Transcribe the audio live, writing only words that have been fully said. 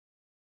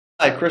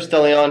Hi, Chris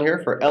DeLeon here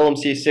for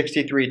LMC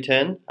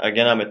 6310.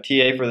 Again, I'm a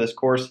TA for this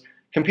course,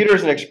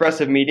 Computers and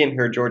Expressive Medium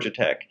here at Georgia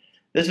Tech.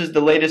 This is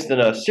the latest in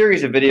a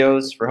series of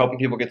videos for helping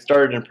people get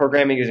started in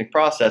programming using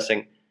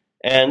processing.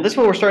 And this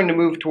one we're starting to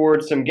move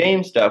towards some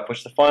game stuff,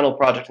 which the final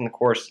project in the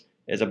course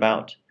is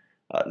about.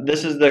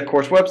 This is the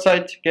course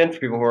website, again, for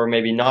people who are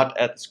maybe not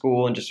at the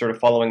school and just sort of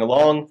following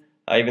along,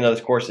 even though this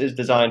course is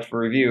designed for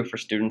review for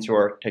students who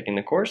are taking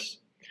the course.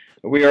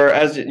 We are,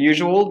 as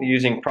usual,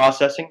 using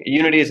processing.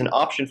 Unity is an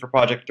option for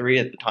Project 3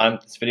 at the time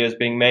this video is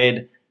being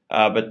made,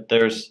 but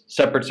there's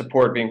separate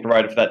support being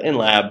provided for that in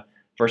lab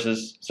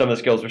versus some of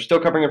the skills we're still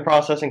covering in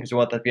processing because we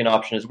want that to be an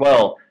option as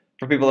well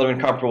for people that have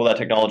been comfortable with that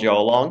technology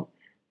all along.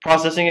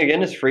 Processing,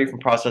 again, is free from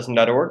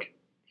processing.org,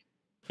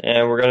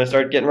 and we're going to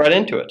start getting right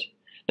into it.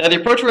 Now, the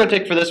approach we're going to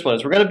take for this one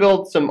is we're going to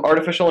build some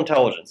artificial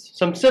intelligence,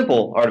 some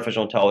simple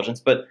artificial intelligence,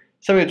 but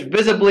something that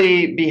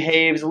visibly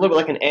behaves a little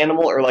bit like an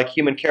animal or like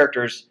human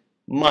characters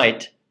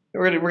might.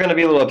 We're going to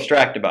be a little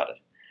abstract about it.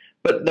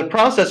 But the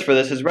process for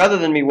this is, rather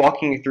than me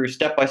walking you through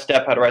step by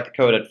step how to write the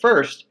code at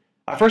first,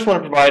 I first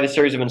want to provide a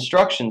series of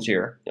instructions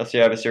here. You'll see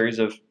I have a series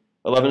of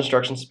 11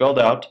 instructions spelled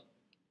out.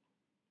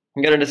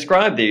 I'm going to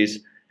describe these.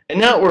 And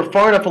now that we're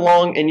far enough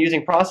along in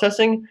using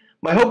processing,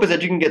 my hope is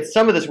that you can get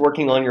some of this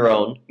working on your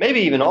own,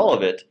 maybe even all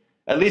of it,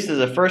 at least as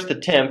a first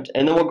attempt,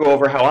 and then we'll go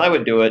over how I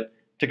would do it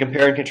to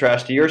compare and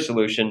contrast to your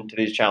solution to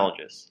these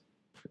challenges.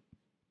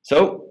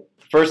 So,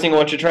 first thing I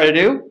want you to try to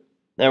do,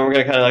 and we're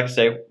going to kind of, like I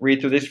say, read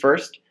through these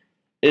first,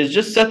 is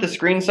just set the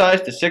screen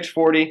size to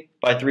 640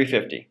 by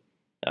 350.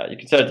 You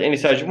can set it to any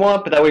size you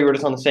want, but that way we're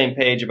just on the same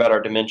page about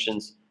our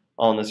dimensions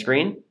on the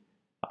screen.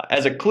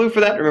 As a clue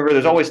for that, remember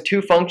there's always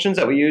two functions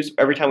that we use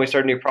every time we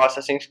start a new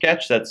processing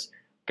sketch that's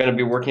going to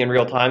be working in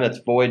real time. That's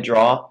void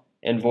draw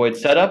and void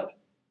setup.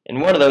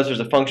 And one of those,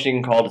 there's a function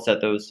you can call to set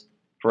those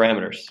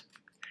parameters.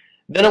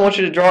 Then I want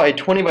you to draw a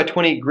 20 by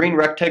 20 green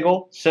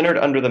rectangle centered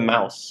under the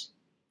mouse.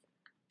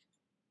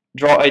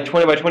 Draw a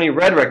 20 by 20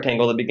 red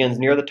rectangle that begins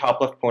near the top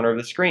left corner of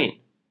the screen.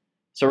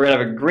 So we're going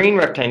to have a green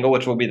rectangle,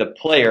 which will be the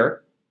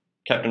player,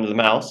 kept under the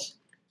mouse,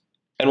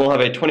 and we'll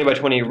have a 20 by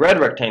 20 red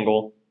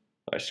rectangle,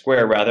 or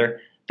square rather,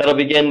 that'll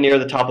begin near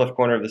the top left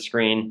corner of the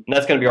screen, and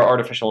that's going to be our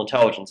artificial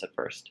intelligence at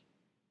first.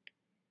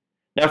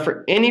 Now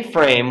for any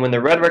frame, when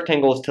the red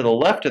rectangle is to the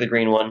left of the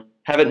green one,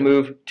 have it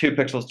move 2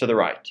 pixels to the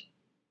right.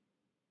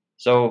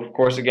 So of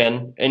course,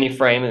 again, any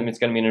frame, it's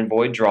going to mean in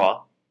void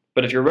draw,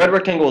 but if your red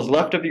rectangle is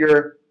left of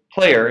your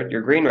player,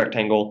 your green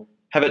rectangle,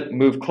 have it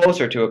move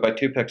closer to it by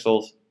 2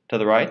 pixels to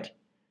the right.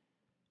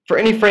 For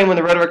any frame when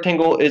the red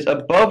rectangle is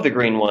above the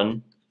green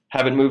one,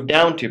 have it move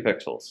down 2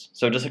 pixels.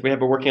 So just like we have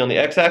it working on the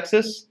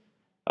x-axis,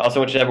 I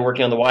also want you to have it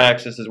working on the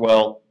y-axis as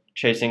well,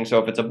 chasing, so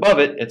if it's above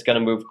it, it's going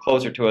to move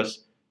closer to us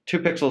 2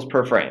 pixels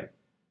per frame.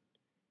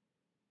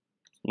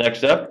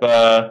 Next up,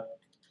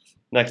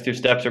 next two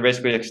steps are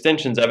basically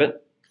extensions of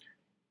it,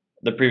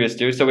 the previous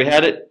two. So we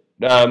had it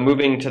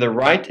moving to the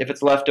right if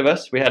it's left of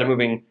us, we had it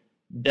moving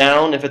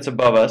down if it's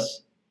above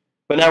us,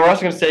 but now we're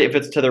also going to say if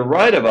it's to the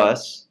right of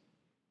us,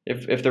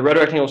 if the red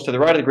rectangle is to the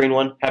right of the green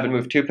one, have it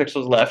move 2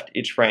 pixels left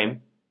each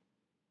frame.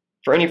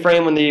 For any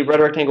frame when the red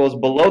rectangle is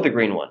below the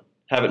green one,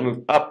 have it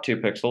move up 2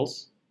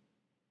 pixels.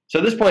 So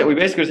at this point we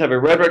basically just have a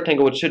red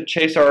rectangle which should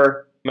chase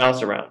our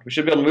mouse around. We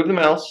should be able to move the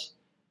mouse,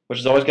 which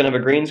is always going to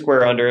have a green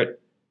square under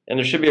it, and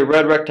there should be a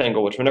red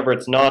rectangle which, whenever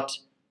it's not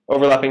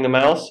overlapping the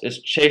mouse, is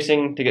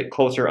chasing to get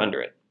closer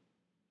under it.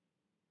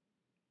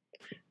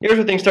 Here's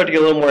where things start to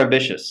get a little more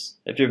ambitious.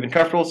 If you've been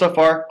comfortable so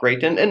far,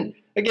 great. And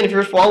again, if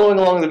you're following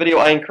along in the video,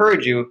 I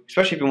encourage you,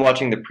 especially if you've been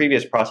watching the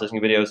previous processing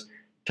videos,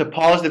 to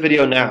pause the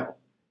video now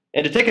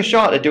and to take a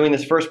shot at doing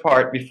this first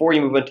part before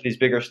you move into these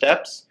bigger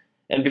steps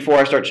and before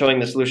I start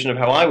showing the solution of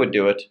how I would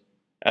do it,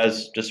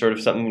 as just sort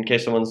of something in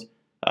case someone's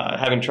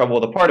having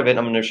trouble with a part of it.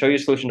 I'm going to show you a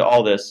solution to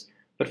all this.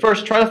 But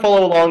first, try to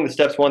follow along the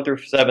steps 1 through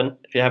 7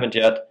 if you haven't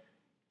yet.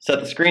 Set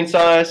the screen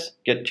size,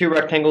 get 2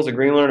 rectangles, a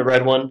green one and a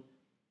red one,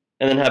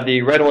 and then have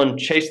the red one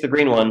chase the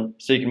green one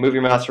so you can move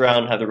your mouse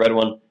around and have the red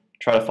one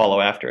try to follow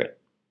after it.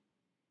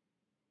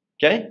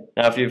 Okay?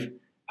 Now if you've,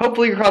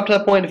 hopefully you're up to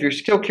that point, if you're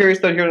still curious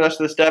though to hear the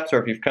rest of the steps,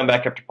 or if you've come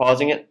back after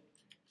pausing it,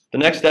 the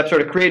next steps are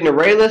to create an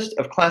array list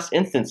of class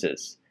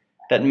instances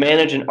that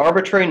manage an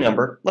arbitrary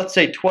number, let's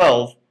say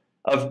 12,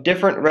 of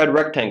different red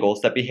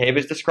rectangles that behave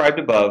as described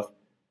above,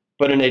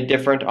 but in a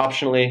different,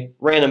 optionally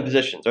random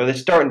positions, or they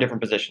start in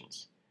different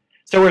positions.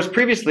 So whereas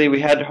previously we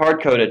had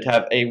hard-coded to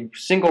have a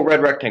single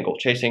red rectangle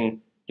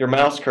chasing your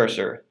mouse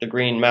cursor, the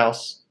green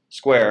mouse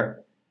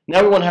square,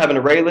 now we want to have an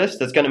array list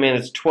that's going to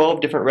manage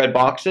 12 different red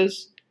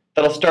boxes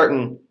that'll start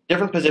in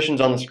different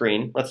positions on the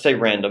screen, let's say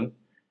random,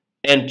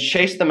 and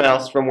chase the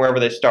mouse from wherever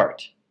they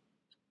start.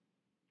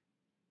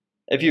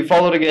 If you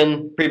followed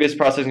again previous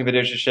processing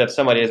videos, you should have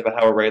some ideas about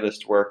how array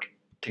lists work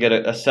to get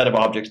a set of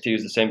objects to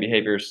use the same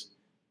behaviors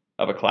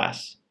of a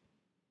class.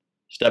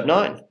 Step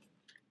 9.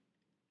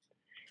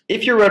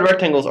 If your red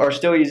rectangles are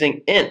still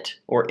using int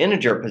or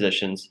integer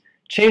positions,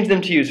 change them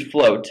to use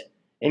float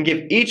and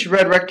give each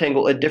red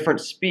rectangle a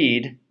different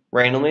speed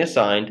randomly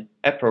assigned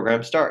at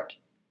program start.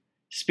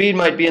 Speed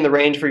might be in the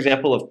range, for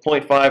example, of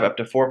 0.5 up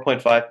to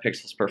 4.5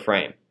 pixels per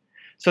frame.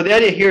 So the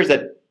idea here is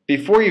that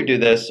before you do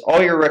this,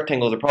 all your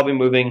rectangles are probably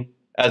moving,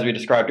 as we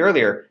described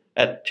earlier,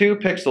 at 2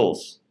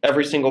 pixels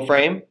every single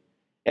frame.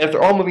 And if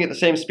they're all moving at the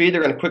same speed,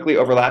 they're going to quickly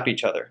overlap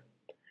each other.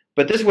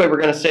 But this way,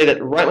 we're going to say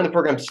that right when the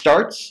program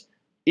starts,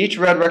 each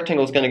red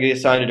rectangle is going to get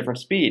assigned a different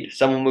speed.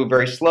 Some will move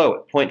very slow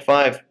at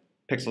 0.5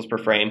 pixels per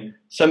frame.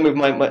 Some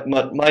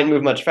might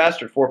move much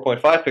faster at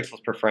 4.5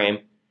 pixels per frame.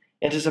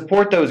 And to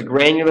support those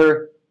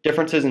granular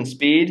differences in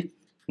speed,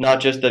 not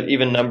just the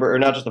even number, or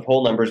not just the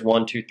whole numbers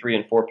 1, 2, 3,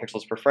 and 4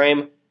 pixels per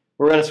frame,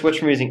 we're going to switch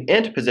from using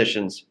int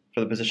positions for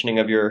the positioning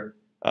of your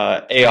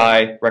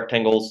AI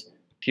rectangles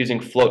to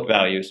using float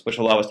values, which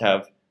allow us to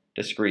have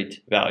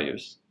discrete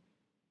values.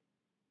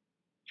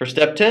 For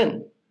step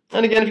 10,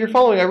 and again, if you're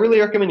following, I really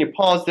recommend you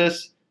pause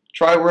this,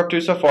 try what we're up to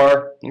so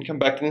far, and come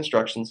back to the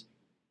instructions.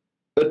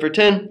 But for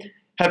 10,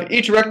 have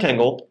each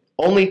rectangle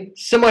only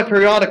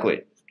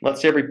semi-periodically,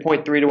 let's say every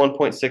 0.3 to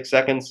 1.6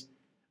 seconds,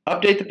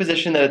 update the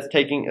position that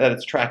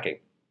it's tracking.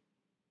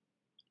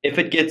 If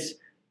it gets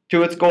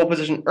to its goal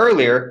position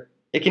earlier,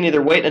 it can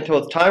either wait until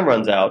its time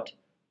runs out,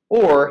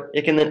 or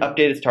it can then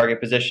update its target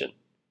position.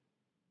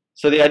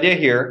 So the idea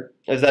here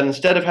is that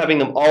instead of having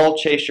them all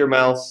chase your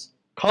mouse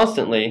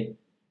constantly,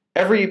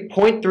 every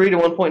 0.3 to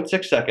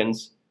 1.6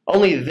 seconds,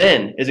 only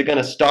then is it going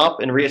to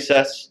stop and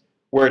reassess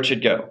where it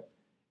should go.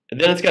 And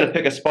then it's going to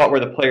pick a spot where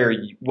the player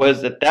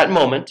was at that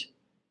moment,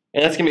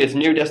 and that's going to be its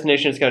new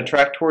destination it's going to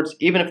track towards,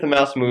 even if the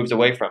mouse moves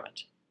away from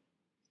it.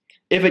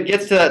 If it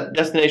gets to that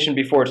destination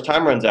before its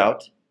time runs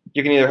out,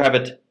 you can either have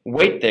it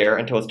wait there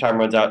until its time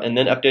runs out and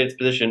then update its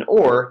position,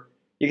 or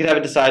you can have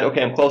it decide,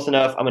 okay, I'm close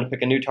enough, I'm going to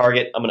pick a new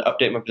target, I'm going to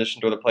update my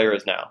position to where the player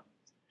is now.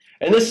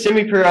 And this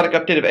semi-periodic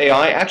update of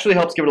AI actually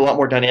helps give it a lot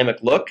more dynamic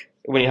look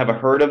when you have a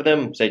herd of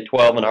them, say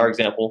 12 in our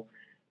example,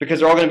 because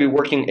they're all going to be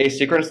working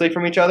asynchronously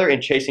from each other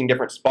and chasing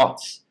different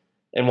spots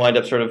and wind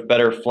up sort of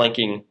better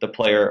flanking the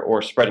player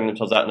or spreading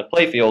themselves out in the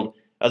playfield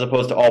as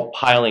opposed to all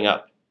piling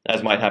up,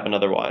 as might happen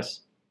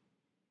otherwise.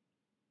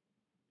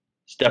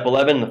 Step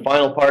 11, the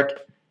final part,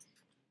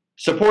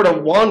 support a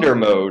wander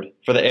mode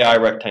for the AI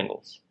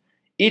rectangles.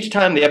 Each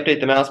time they update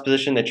the mouse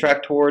position they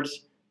track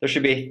towards, there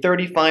should be a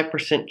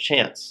 35%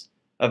 chance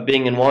of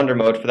being in wander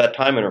mode for that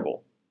time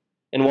interval.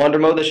 In wander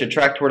mode, they should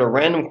track toward a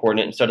random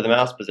coordinate instead of the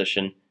mouse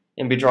position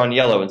and be drawn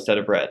yellow instead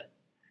of red.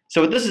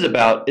 So what this is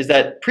about is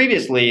that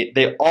previously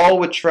they all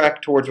would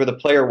track towards where the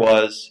player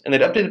was, and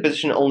they'd update the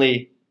position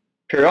only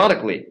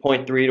periodically,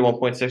 0.3 to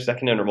 1.6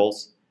 second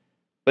intervals.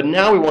 But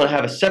now we want to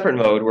have a separate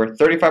mode where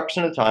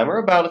 35% of the time, or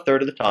about a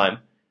third of the time,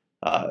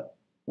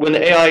 when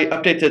the AI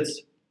updates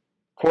its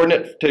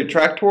coordinate to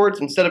track towards,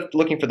 instead of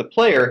looking for the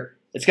player,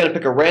 it's going to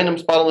pick a random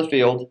spot on the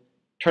field,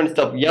 turn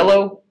itself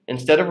yellow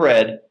instead of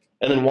red,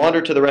 and then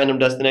wander to the random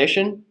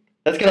destination.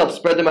 That's going to help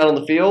spread them out on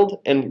the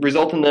field and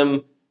result in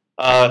them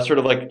sort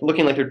of like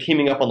looking like they're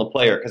teaming up on the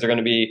player, because they're going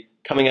to be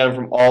coming at him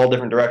from all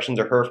different directions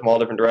or her from all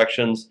different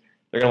directions.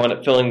 They're going to wind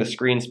up filling the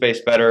screen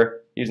space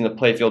better, using the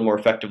playfield more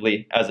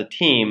effectively as a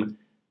team,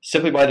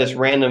 simply by this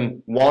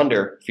random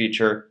wander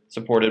feature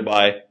supported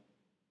by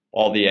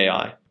all the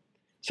AI.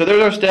 So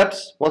there's our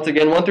steps. Once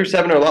again, 1 through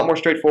 7 are a lot more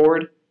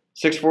straightforward.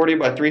 640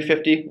 by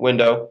 350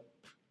 window,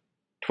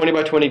 20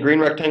 by 20 green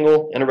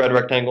rectangle and a red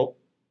rectangle.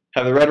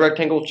 Have the red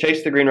rectangle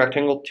chase the green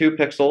rectangle 2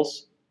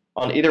 pixels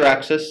on either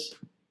axis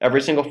every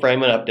single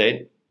frame and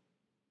update.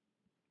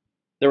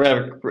 Then we're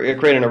going to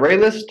create an array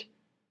list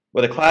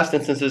with a class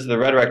instances of the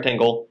red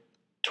rectangle,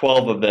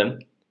 12 of them.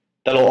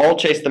 That'll all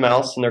chase the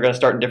mouse, and they're going to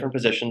start in different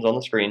positions on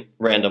the screen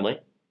randomly.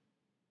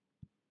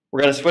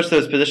 We're going to switch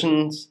those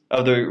positions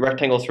of the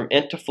rectangles from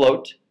int to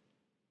float.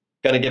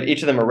 Going to give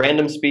each of them a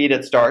random speed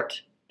at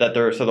start,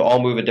 so they'll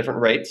all move at different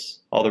rates,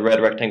 all the red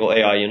rectangle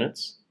AI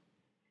units.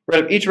 We're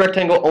going to have each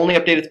rectangle only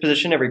update its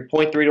position every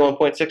 0.3 to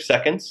 1.6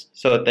 seconds,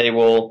 so that they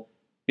will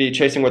be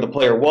chasing where the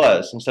player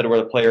was instead of where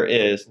the player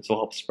is, and so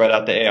it'll help spread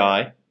out the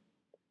AI.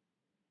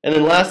 And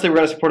then lastly, we're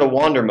going to support a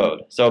wander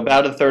mode. So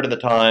about a third of the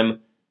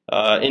time,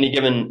 any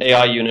given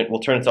AI unit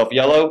will turn itself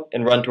yellow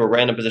and run to a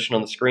random position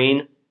on the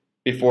screen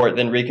before it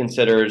then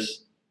reconsiders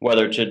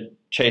whether it should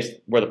chase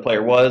where the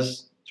player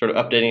was, sort of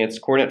updating its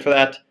coordinate for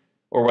that,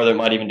 or whether it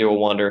might even do a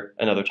wander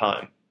another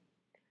time.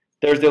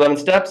 There's the 11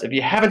 steps. If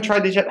you haven't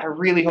tried these yet, I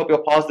really hope you'll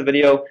pause the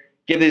video,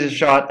 give these a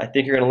shot. I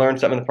think you're going to learn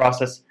something in the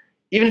process.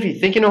 Even if you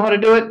think you know how to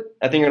do it,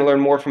 I think you're going to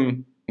learn more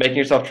from making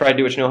yourself try to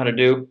do what you know how to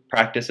do,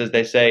 practice as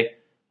they say,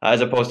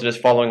 as opposed to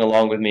just following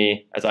along with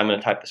me as I'm going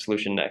to type the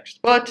solution next.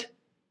 But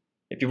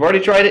if you've already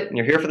tried it and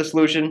you're here for the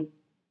solution,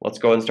 let's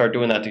go and start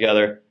doing that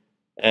together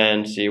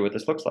and see what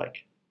this looks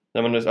like.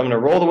 I'm going to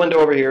roll the window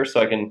over here so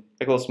I can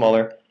make it a little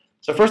smaller.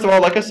 So first of all,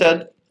 like I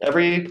said,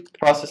 every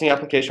processing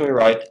application we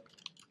write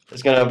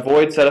is going to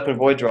void setup and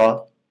void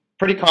draw.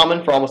 Pretty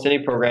common for almost any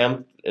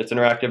program. It's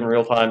interactive in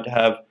real time to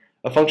have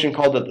a function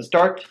called at the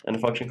start and a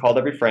function called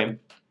every frame.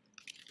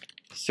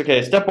 So,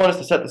 okay, step 1 is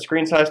to set the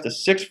screen size to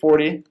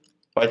 640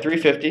 by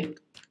 350,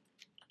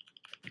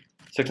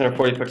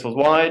 640 pixels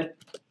wide,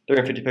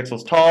 350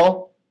 pixels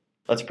tall.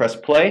 Let's press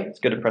play. It's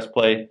good to press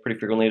play pretty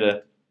frequently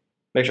to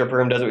Make sure our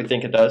program does what we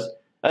think it does.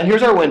 And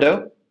here's our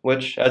window,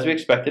 which, as we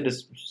expected,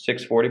 is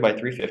 640 by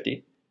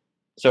 350.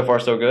 So far,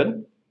 so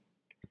good.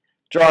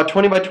 Draw a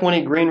 20 by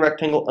 20 green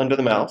rectangle under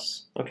the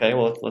mouse. Okay,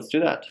 well, let's do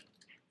that.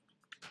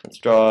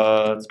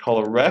 Let's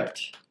call a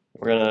rect.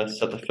 We're going to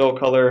set the fill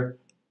color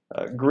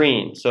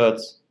green. So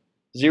it's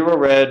 0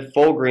 red,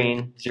 full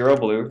green, 0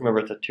 blue. Remember,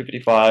 it's a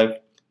 255,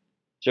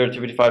 0 to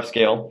 255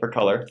 scale for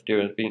color, due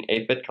to it being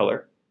 8-bit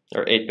color,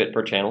 or 8-bit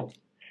per channel.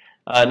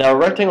 Now, a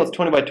rectangle is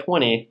 20 by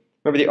 20.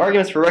 Remember, the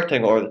arguments for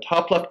rectangle are the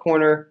top left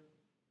corner,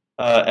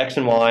 x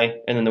and y,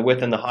 and then the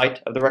width and the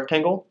height of the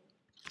rectangle.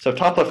 So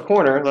top left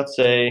corner, let's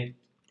say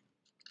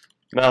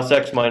mouse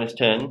x minus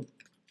 10,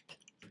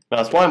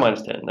 mouse y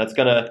minus 10. That's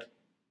going to,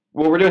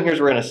 what we're doing here is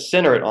we're going to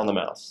center it on the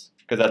mouse,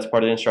 because that's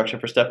part of the instruction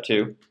for step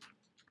 2.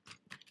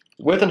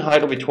 Width and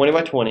height will be 20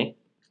 by 20,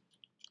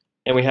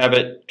 and we have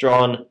it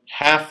drawn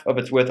half of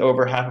its width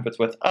over, half of its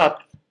width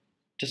up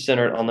to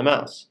center it on the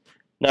mouse.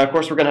 Now, of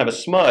course, we're going to have a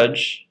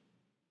smudge.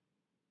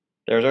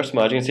 There's our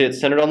smudge. You can see it's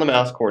centered on the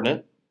mouse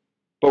coordinate,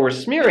 but we're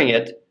smearing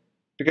it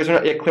because we're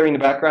not yet clearing the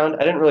background.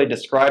 I didn't really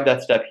describe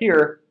that step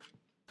here,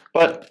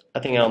 but I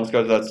think it almost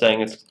goes without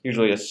saying it's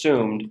usually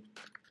assumed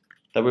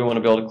that we want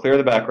to be able to clear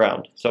the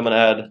background. So I'm going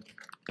to add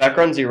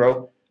background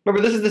 0.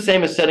 Remember, this is the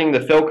same as setting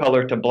the fill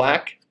color to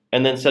black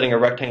and then setting a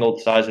rectangle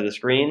the size of the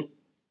screen.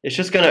 It's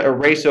just going to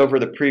erase over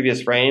the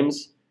previous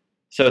frames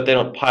so that they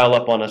don't pile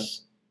up on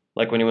us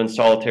like when you win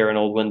solitaire in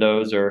old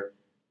Windows or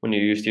when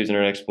you used to use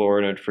Internet Explorer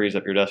and it would freeze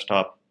up your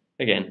desktop,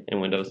 again, in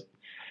Windows.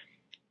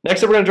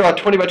 Next up, we're going to draw a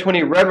 20 by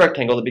 20 red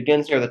rectangle that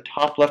begins near the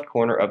top left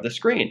corner of the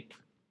screen.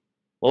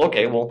 Well,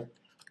 okay, well,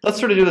 let's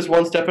sort of do this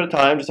one step at a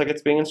time, just like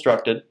it's being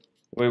instructed.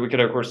 We could,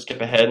 of course, skip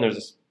ahead, and there's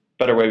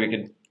a better way we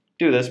could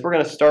do this. We're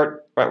going to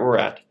start right where we're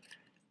at.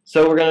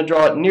 So we're going to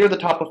draw it near the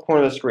top left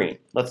corner of the screen.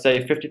 Let's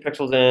say 50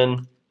 pixels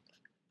in,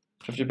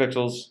 50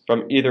 pixels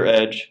from either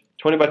edge,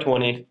 20 by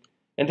 20.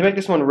 And to make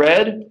this one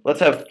red, let's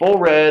have full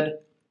red,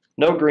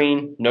 no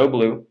green, no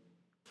blue.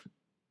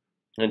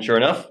 And sure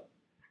enough,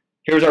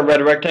 here's our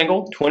red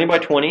rectangle, 20 by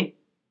 20,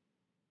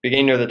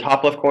 beginning near the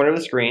top left corner of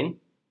the screen.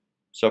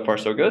 So far,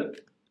 so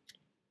good.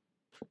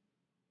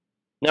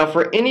 Now,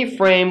 for any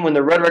frame when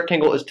the red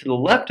rectangle is to the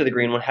left of the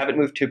green one, have it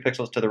move 2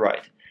 pixels to the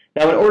right.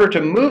 Now, in order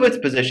to move its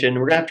position,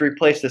 we're going to have to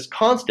replace this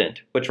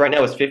constant, which right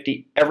now is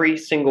 50 every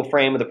single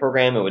frame of the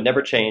program. It would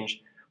never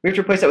change. We have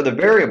to replace that with a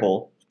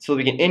variable so that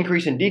we can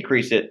increase and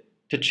decrease it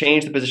to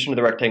change the position of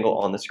the rectangle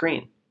on the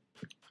screen.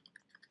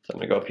 So I'm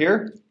going to go up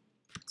here,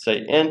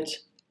 say int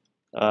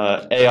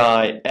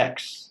AI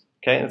x.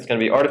 Okay, it's going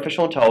to be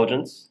artificial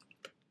intelligence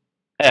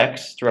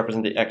x to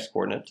represent the x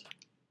coordinate.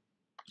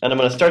 And I'm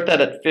going to start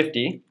that at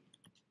 50.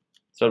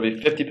 So it'll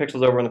be 50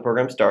 pixels over when the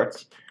program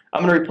starts.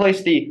 I'm going to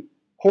replace the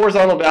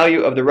horizontal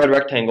value of the red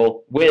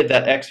rectangle with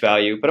that x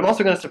value, but I'm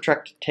also going to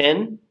subtract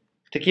 10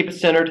 to keep it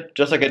centered,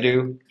 just like I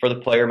do for the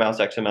player mouse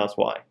x and mouse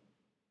y.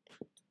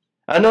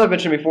 I know I've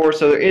mentioned before,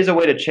 so there is a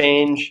way to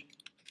change,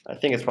 I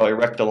think it's probably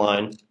rect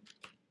align,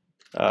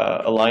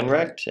 align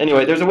rect.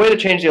 Anyway, there's a way to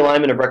change the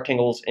alignment of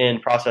rectangles in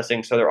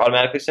processing so they're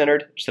automatically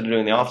centered instead of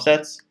doing the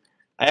offsets.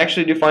 I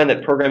actually do find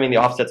that programming the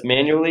offsets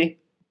manually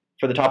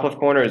for the top left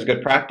corner is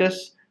good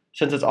practice,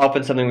 since it's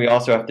often something we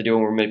also have to do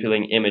when we're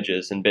manipulating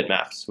images and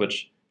bitmaps,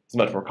 which is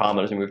much more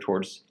common as we move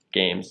towards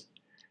games.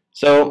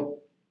 So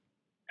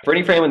for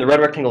any frame when the red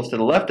rectangle is to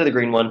the left of the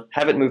green one,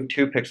 have it move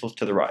 2 pixels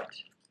to the right.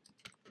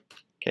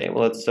 Okay,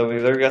 well, so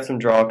we've already got some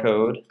draw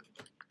code.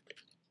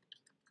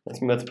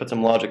 Let's put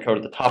some logic code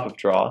at the top of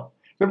draw.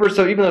 Remember,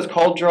 so even though it's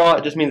called draw,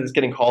 it just means it's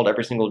getting called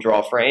every single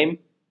draw frame.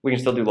 We can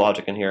still do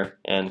logic in here,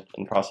 and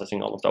in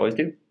processing almost always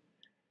do.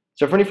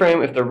 So for any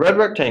frame, if the red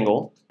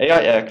rectangle,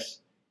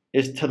 AIX,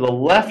 is to the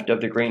left of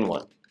the green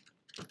one,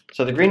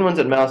 so the green one's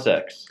at mouse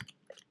X,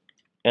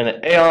 and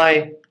the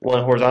AI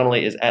one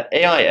horizontally is at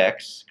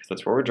AIX, because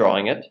that's where we're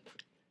drawing it.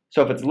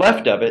 So if it's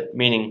left of it,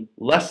 meaning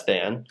less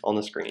than on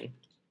the screen,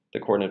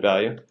 the coordinate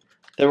value,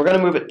 then we're going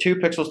to move it 2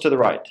 pixels to the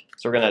right.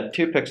 So we're going to add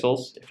 2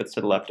 pixels if it's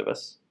to the left of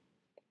us.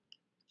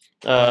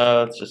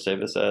 Let's just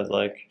save this as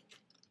like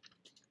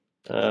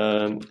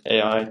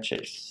AI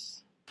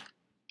chase.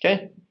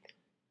 Okay,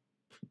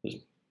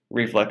 just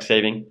reflex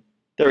saving.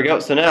 There we go.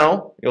 So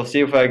now you'll see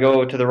if I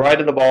go to the right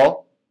of the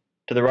ball,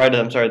 to the right of,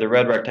 I'm sorry, the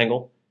red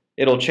rectangle,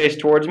 it'll chase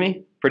towards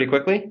me pretty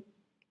quickly.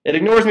 It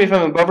ignores me if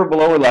I'm above or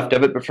below or left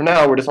of it, but for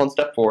now we're just on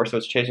step 4, so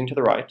it's chasing to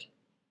the right.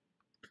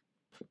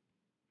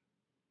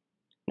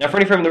 Now for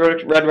any frame the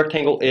red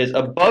rectangle is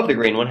above the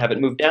green one, have it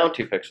move down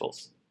 2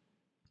 pixels.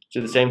 Do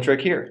the same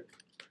trick here.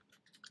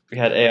 We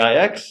had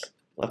AIX,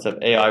 let's have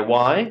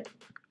AIY.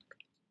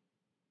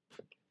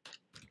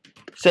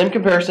 Same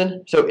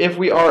comparison, so if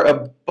we are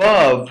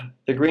above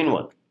the green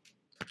one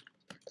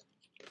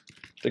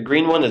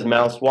is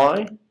mouse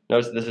Y.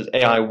 Notice this is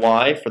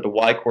AIY for the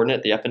Y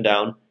coordinate, the up and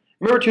down.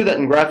 Remember too that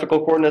in graphical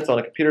coordinates on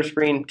a computer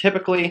screen,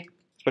 typically,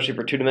 especially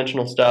for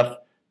two-dimensional stuff,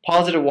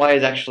 positive Y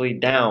is actually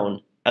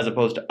down as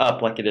opposed to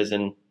up like it is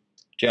in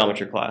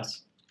geometry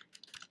class.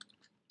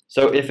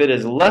 So if it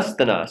is less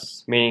than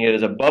us, meaning it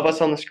is above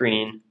us on the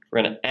screen,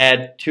 we're going to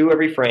add 2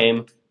 every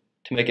frame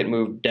to to make it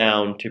move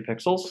down 2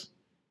 pixels.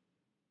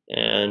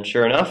 And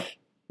sure enough,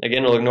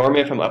 again, it'll ignore me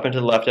if I'm up and to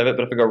the left of it,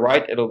 but if I go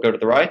right, it'll go to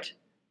the right.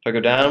 If I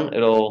go down,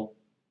 it'll...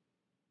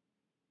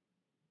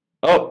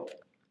 Oh,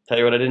 tell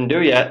you what I didn't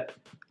do yet.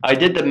 I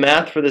did the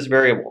math for this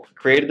variable,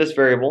 created this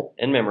variable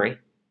in memory,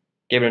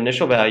 gave it an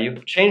initial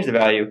value, changed the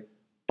value,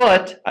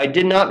 but I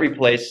did not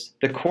replace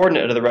the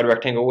coordinate of the red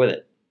rectangle with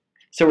it.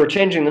 So we're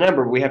changing the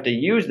number, but we have to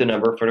use the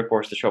number for it, of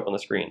course, to show up on the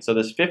screen. So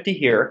this 50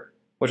 here,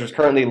 which was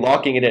currently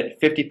locking it at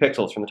 50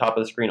 pixels from the top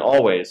of the screen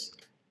always,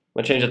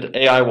 I'm going to change it to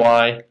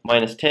AIY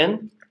minus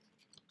 10.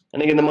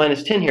 And again, the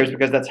minus 10 here is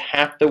because that's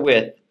half the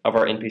width of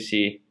our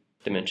NPC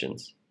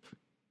dimensions,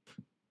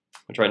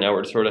 which right now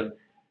we're just sort of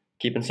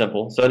keeping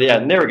simple. So yeah,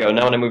 and there we go.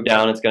 Now when I move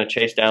down, it's going to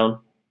chase down.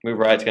 Move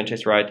right, it's going to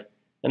chase right.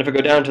 And if I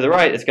go down to the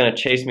right, it's going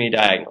to chase me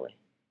diagonally,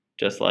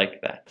 just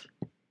like that.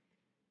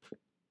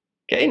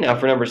 Okay, now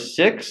for number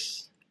 6.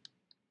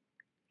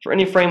 For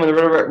any frame when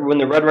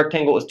the red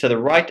rectangle is to the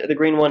right of the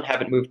green one,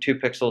 have it move 2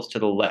 pixels to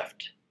the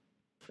left.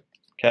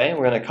 Okay,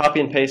 we're going to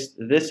copy and paste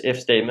this if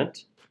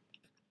statement.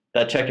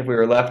 That checked if we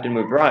were left and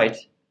moved right.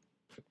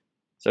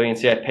 So you can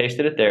see I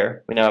pasted it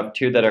there. We now have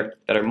 2 that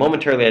are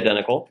momentarily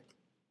identical.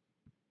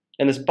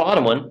 And this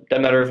bottom one,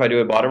 doesn't matter if I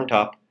do it bottom or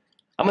top,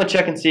 I'm going to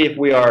check and see if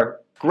we are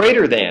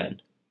greater than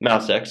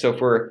mouse X. So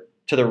if we're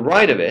to the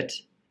right of it,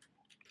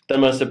 then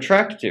I'm going to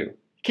subtract 2.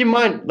 Keep in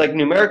mind, like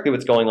numerically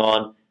what's going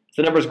on, if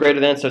the number is greater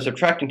than, so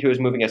subtracting 2 is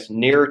moving us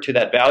nearer to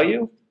that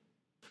value,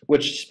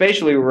 which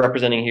spatially we're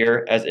representing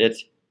here as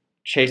it's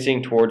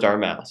chasing towards our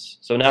mouse.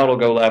 So now it'll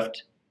go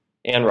left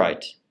and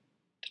right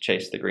to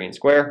chase the green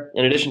square,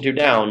 in addition to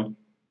down,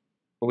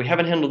 but we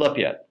haven't handled up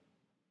yet.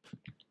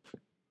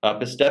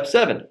 Up is step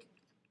 7.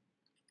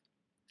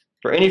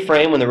 For any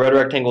frame when the red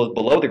rectangle is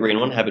below the green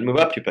one, have it move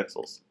up 2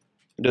 pixels.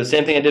 I'll do the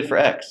same thing I did for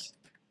X.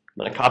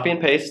 I'm going to copy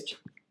and paste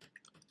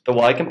the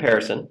Y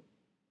comparison.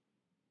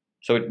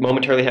 So we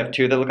momentarily have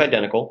 2 that look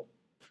identical.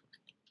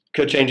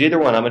 Could change either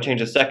one. I'm going to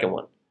change the second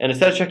one. And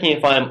instead of checking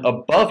if I'm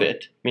above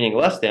it, meaning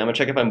less than, I'm going to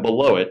check if I'm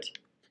below it.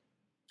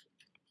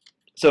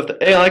 So if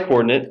the AI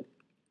coordinate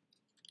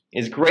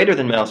is greater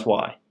than mouse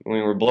Y,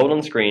 when we're below it on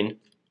the screen,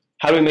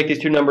 how do we make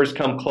these 2 numbers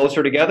come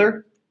closer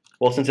together?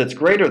 Well, since it's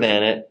greater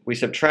than it, we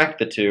subtract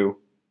the 2,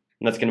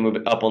 and that's going to move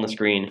it up on the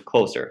screen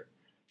closer.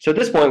 So at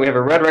this point, we have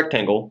a red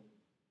rectangle,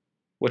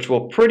 which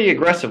will pretty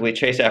aggressively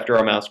chase after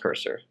our mouse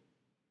cursor,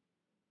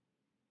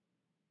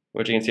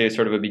 which you can see is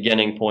sort of a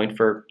beginning point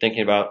for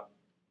thinking about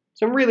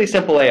some really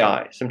simple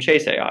AI, some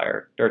chase AI,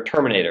 or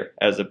Terminator,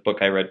 as a book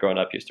I read growing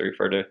up used to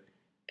refer to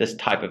this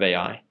type of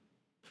AI.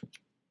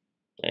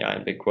 AI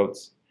in big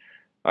quotes.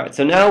 All right,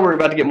 so now we're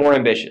about to get more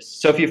ambitious.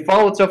 So if you've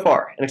followed so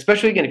far, and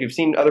especially again if you've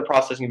seen other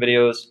processing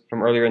videos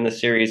from earlier in this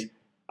series,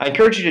 I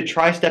encourage you to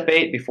try step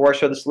 8 before I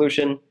show the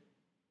solution,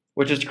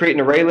 which is to create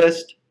an array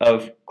list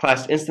of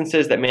class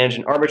instances that manage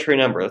an arbitrary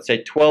number, let's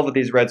say 12 of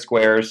these red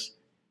squares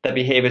that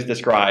behave as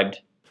described.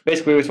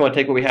 Basically, we just want to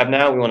take what we have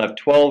now. We want to have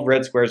 12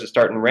 red squares that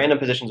start in random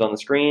positions on the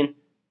screen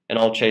and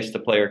all chase the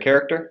player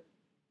character.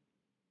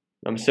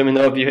 I'm assuming,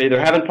 though, if you either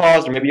haven't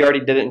paused or maybe you already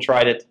did it and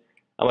tried it,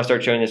 I'm going to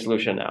start showing you the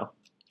solution now.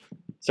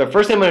 So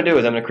first thing I'm going to do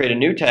is I'm going to create a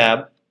new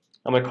tab.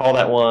 I'm going to call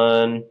that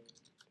one,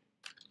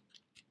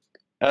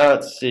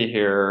 let's see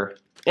here,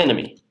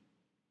 enemy.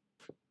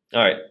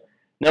 All right.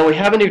 Now we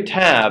have a new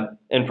tab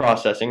in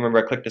processing.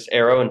 Remember, I clicked this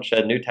arrow and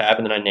said new tab,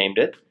 and then I named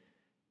it.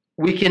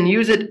 We can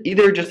use it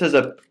either just as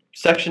a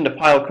section to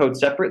pile code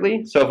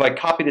separately. So if I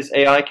copy this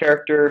AI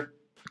character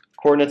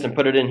coordinates and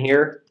put it in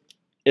here,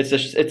 it's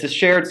a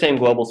shared same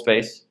global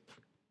space.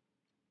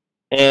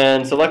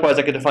 And so likewise,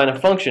 I could define a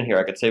function here.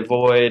 I could say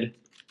void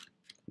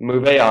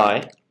move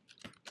AI.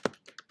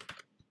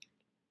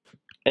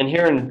 And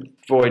here in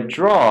void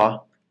draw,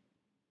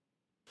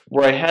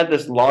 where I had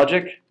this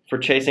logic for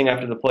chasing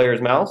after the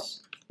player's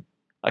mouse,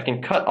 I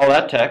can cut all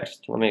that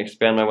text. Let me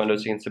expand my window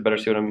so you can better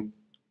see what I'm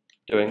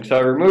doing. So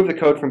I remove the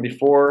code from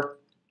before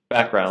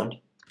background.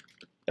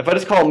 If I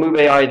just call move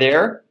AI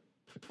there,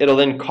 it'll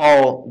then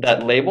call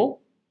that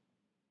label,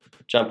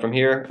 jump from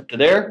here to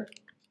there.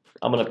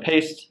 I'm going to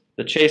paste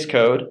the chase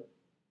code.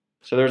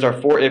 So there's our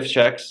 4 if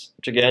checks,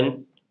 which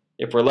again,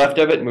 if we're left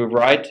of it, move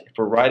right. If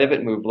we're right of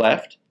it, move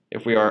left.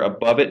 If we are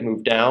above it,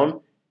 move down.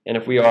 And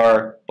if we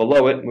are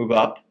below it, move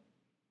up.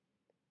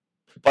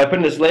 By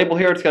putting this label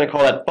here, it's going to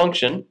call that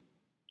function.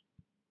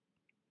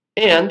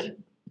 And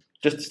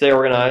just to stay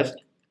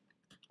organized,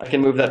 I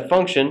can move that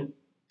function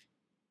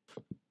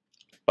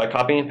by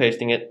copying and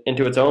pasting it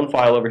into its own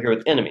file over here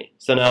with enemy.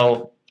 So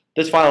now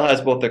this file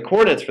has both the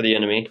coordinates for the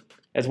enemy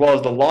as well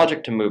as the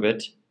logic to move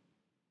it.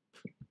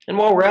 And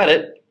while we're at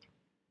it,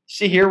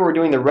 see here we're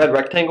doing the red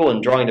rectangle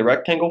and drawing the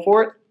rectangle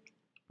for it.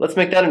 Let's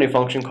make that a new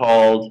function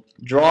called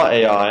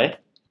drawAI.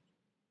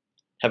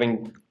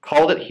 Having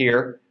called it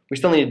here, we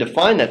still need to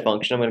define that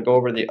function. I'm going to go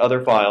over to the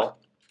other file,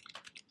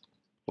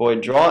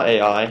 void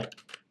drawAI,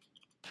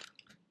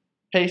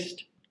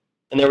 paste,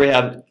 and there we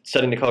have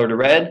setting the color to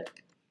red,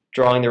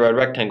 drawing the red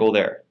rectangle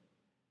there.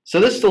 So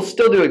this will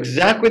still do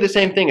exactly the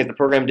same thing as the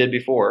program did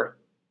before.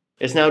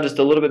 It's now just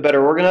a little bit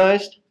better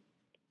organized.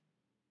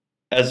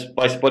 as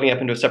by splitting it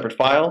up into a separate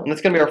file, and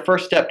that's going to be our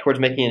first step towards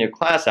making a new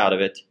class out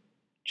of it.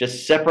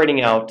 Just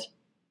separating out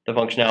the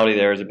functionality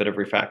there is a bit of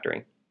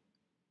refactoring.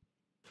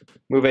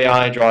 Move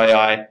AI, draw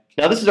AI.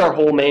 Now this is our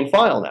whole main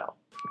file now.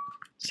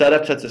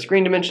 Setup sets the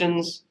screen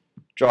dimensions,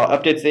 draw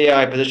updates the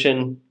AI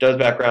position, does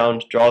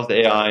background, draws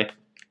the AI.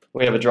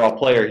 We have a draw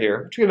player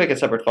here, which we can make a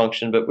separate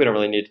function, but we don't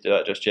really need to do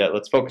that just yet.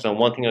 Let's focus on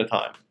one thing at a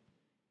time.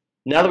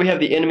 Now that we have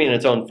the enemy in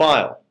its own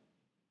file,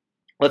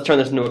 let's turn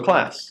this into a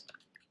class.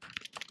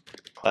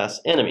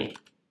 Class enemy.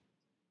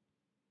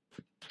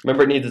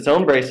 Remember, it needs its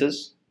own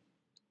braces.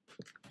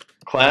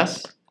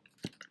 Class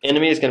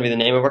enemy is going to be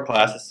the name of our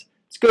class.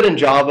 It's good in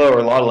Java or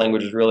a lot of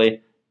languages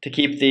really to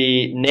keep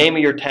the name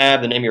of your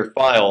tab, the name of your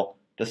file,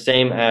 the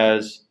same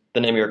as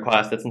the name of your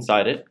class that's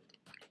inside it.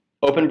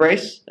 Open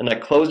brace, and I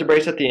close the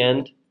brace at the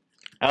end,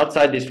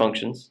 outside these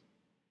functions.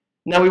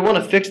 Now we want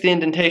to fix the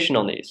indentation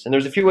on these, and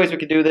there's a few ways we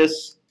could do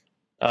this.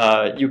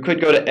 You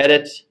could go to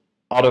Edit,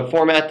 Auto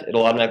Format.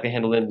 It'll automatically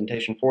handle the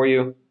indentation for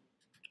you.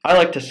 I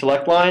like to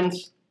select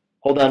lines,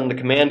 hold down the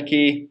Command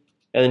key,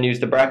 and then use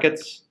the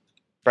brackets.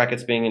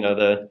 Brackets being,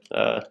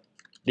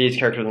 these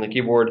characters on the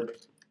keyboard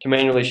to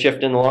manually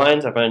shift in the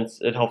lines. I find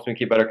it helps me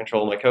keep better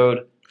control of my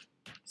code.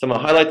 So I'm going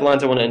to highlight the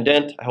lines I want to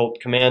indent. I hold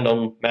Command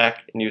on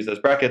Mac and use those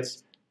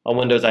brackets. On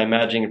Windows, I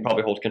imagine you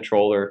probably hold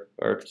Control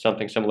or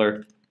something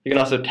similar. You can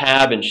also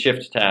Tab and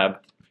Shift Tab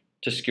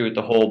to scoot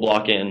the whole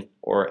block in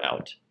or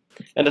out.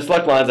 And to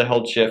select lines, I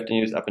hold Shift and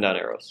use up and down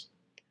arrows.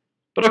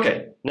 But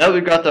okay, now that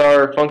we've got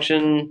our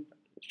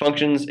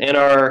functions and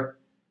our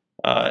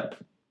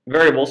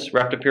variables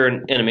wrapped up here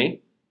in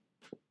enemy,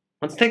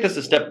 let's take this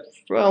a step.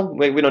 Well,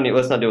 wait,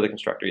 let's not deal with the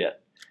constructor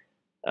yet.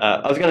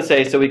 I was going to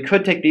say, so we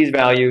could take these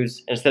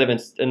values, instead of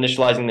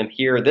initializing them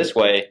here this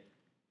way,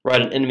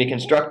 write an enemy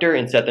constructor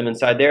and set them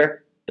inside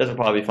there. This will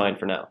probably be fine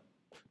for now.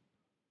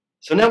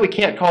 So now we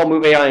can't call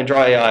move AI and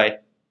draw AI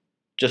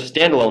just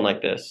standalone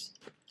like this.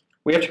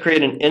 We have to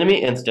create an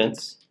enemy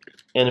instance,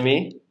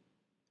 enemy,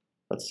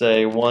 let's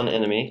say one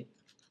enemy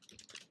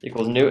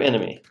equals new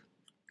enemy.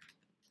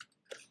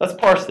 Let's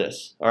parse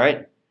this, all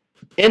right?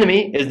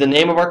 Enemy is the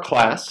name of our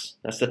class,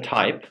 that's the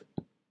type.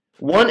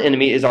 One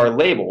enemy is our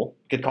label.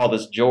 We could call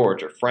this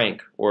George or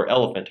Frank or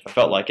Elephant if I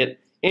felt like it.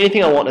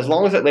 Anything I want, as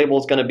long as that label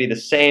is going to be the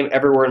same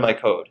everywhere in my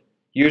code.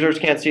 Users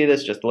can't see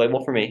this, just the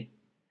label for me.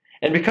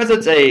 And because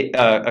it's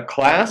a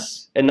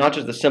class and not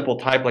just a simple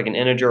type like an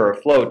integer or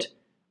a float,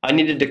 I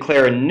need to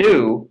declare a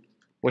new,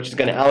 which is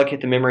going to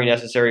allocate the memory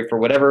necessary for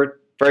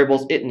whatever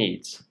variables it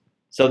needs.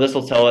 So this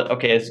will tell it,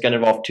 okay, it's going to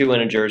involve 2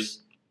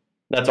 integers.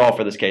 That's all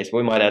for this case, but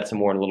we might add some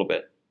more in a little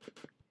bit.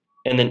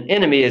 And then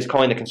enemy is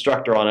calling the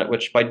constructor on it,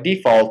 which by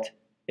default,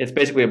 it's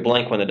basically a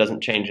blank one that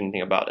doesn't change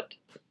anything about it.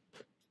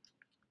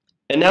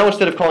 And now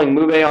instead of calling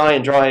move AI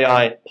and draw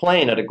AI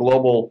plain at a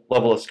global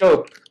level of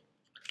scope,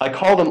 I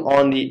call them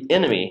on the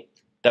enemy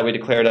that we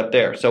declared up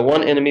there. So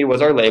one enemy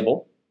was our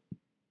label.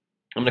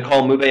 I'm going to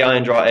call move AI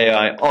and draw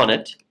AI on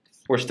it.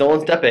 We're still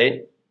in step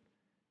 8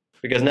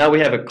 because now we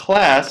have a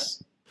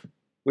class.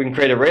 We can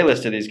create an array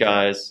list of these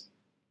guys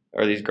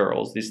or these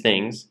girls, these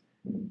things.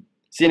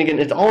 See, and again,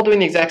 it's all doing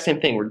the exact same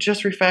thing. We're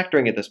just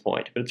refactoring at this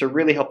point, but it's a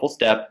really helpful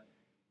step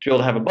to be able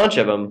to have a bunch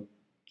of them,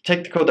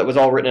 take the code that was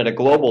all written at a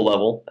global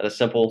level, at a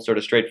simple, sort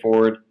of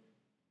straightforward,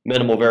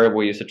 minimal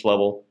variable usage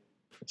level,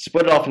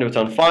 split it off into its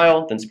own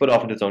file, then split it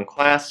off into its own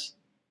class.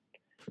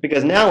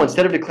 Because now,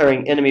 instead of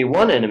declaring enemy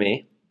one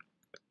enemy,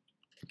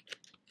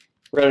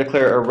 we're going to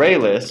declare array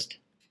list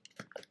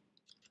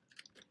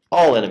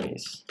all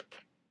enemies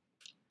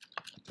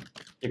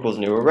equals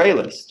new array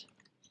list.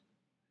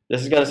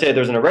 This is going to say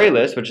there's an array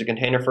list, which is a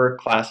container for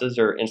classes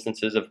or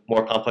instances of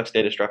more complex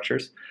data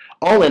structures.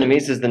 All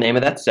enemies is the name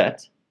of that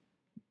set.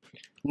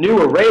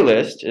 New array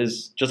list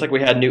is just like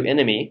we had new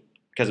enemy,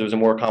 because it was a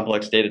more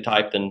complex data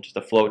type than just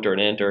a float or an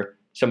int or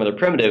some other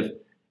primitive,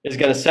 is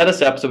going to set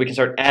us up so we can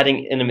start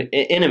adding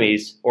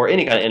enemies, or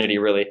any kind of entity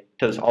really,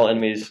 to this all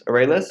enemies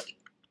array list.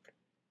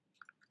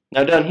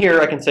 Now down here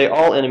I can say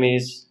all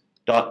enemies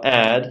dot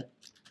add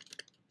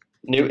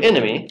new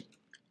enemy,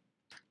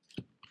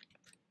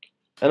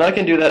 and I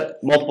can do that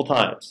multiple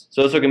times.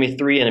 So this will give me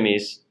 3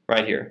 enemies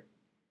right here.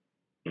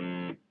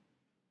 Sorry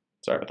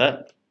about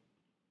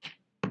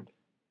that.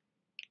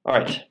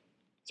 Alright,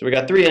 so we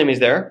got 3 enemies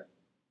there.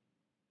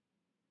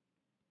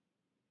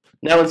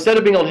 Now instead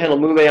of being able to handle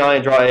move AI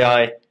and draw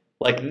AI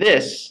like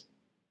this,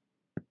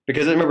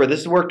 because remember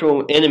this worked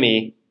when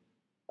enemy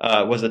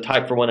was the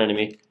type for one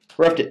enemy,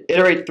 we have to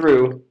iterate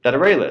through that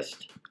array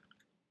list.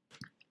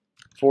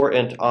 For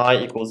int I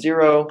equals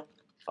 0,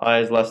 I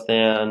is less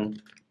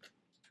than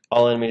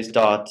all enemies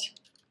dot,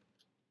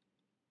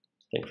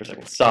 think for a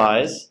second,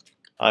 size,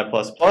 I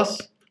plus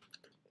plus.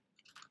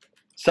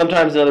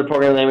 Sometimes in other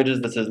programming languages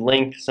this is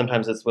linked,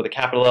 sometimes it's with a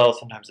capital L,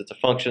 sometimes it's a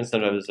function,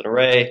 sometimes it's an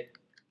array.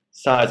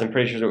 Size, I'm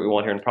pretty sure is what we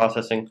want here in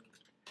processing.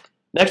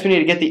 Next we need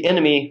to get the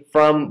enemy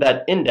from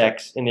that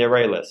index in the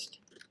array list.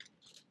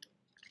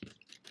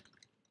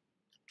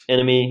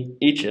 Enemy,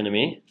 each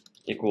enemy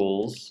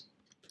equals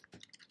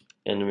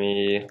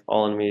enemy,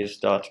 all enemies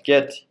dot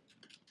get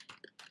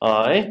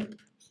I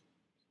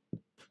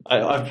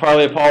I've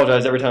probably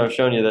apologized every time I've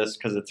shown you this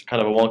because it's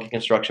kind of a wonky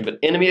construction, but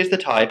enemy is the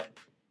type.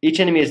 Each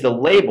enemy is the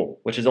label,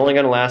 which is only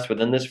going to last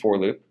within this for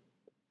loop.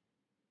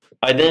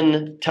 I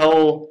then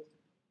tell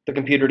the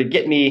computer to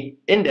get me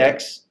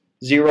index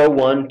 0,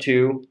 1,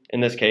 2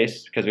 in this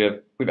case, because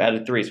we've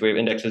added 3, so we have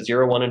indexes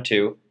 0, 1, and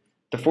 2.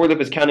 The for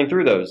loop is counting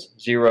through those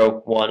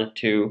 0, 1,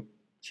 2.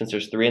 Since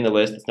there's 3 in the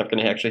list, it's not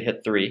going to actually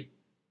hit 3.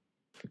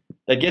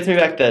 That gets me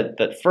back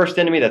that first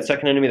enemy, that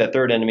second enemy, that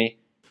third enemy,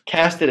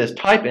 cast it as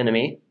type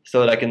enemy so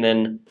that I can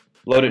then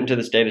load it into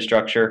this data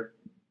structure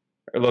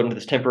or load into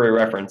this temporary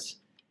reference.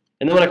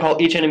 And then when I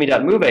call each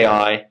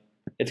enemy.moveAI,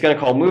 it's going to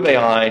call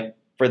moveAI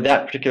for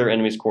that particular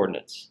enemy's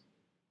coordinates.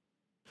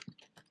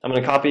 I'm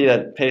going to copy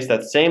that, paste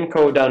that same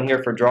code down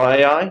here for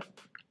drawAI.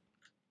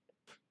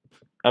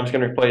 I'm just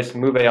going to replace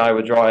moveAI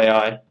with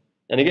drawAI.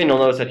 And again, you'll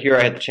notice that here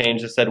I had to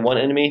change. It said one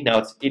enemy, now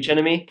it's each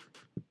enemy,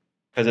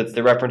 because it's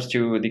the reference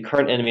to the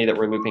current enemy that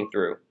we're looping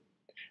through.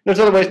 There's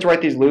other ways to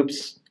write these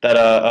loops that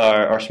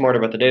are smart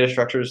about the data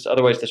structures,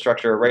 other ways to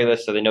structure array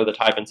lists so they know the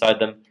type inside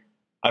them.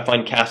 I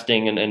find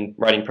casting and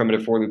writing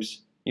primitive for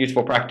loops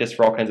useful practice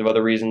for all kinds of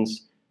other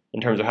reasons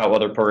in terms of how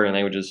other programming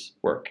languages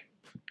work.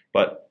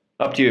 But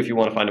up to you if you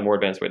want to find a more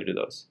advanced way to do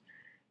those.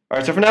 All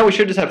right, so for now we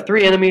should just have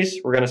 3 enemies.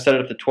 We're going to set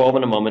it up to 12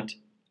 in a moment.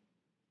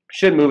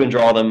 Should move and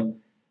draw them.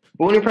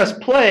 But when we press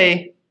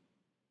play,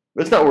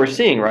 that's not what we're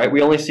seeing, right?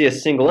 We only see a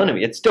single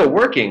enemy. It's still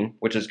working,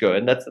 which is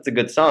good. That's a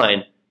good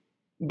sign.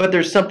 But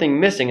there's something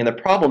missing, and the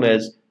problem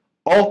is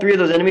all 3 of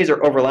those enemies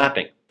are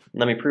overlapping.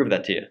 Let me prove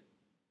that to you.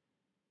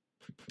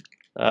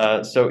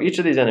 So each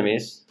of these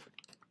enemies,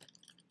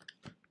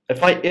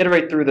 if I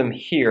iterate through them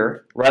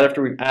here, right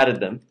after we've added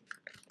them,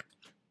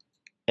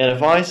 and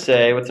if I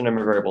say, what's the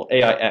number variable?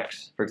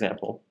 AIX, for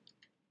example.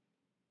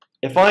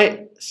 If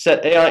I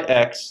set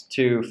AIX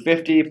to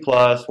 50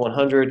 plus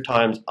 100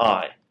 times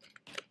I,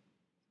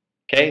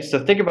 okay,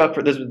 so think about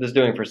what this is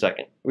doing for a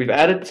second. We've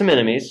added some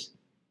enemies.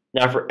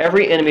 Now for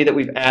every enemy that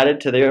we've added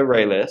to the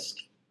array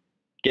list,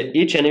 get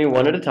each enemy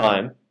one at a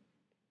time,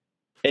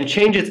 and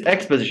change its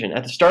X position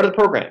at the start of the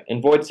program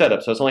in void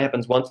setup. So this only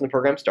happens once when the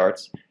program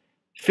starts.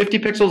 50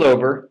 pixels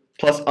over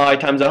plus I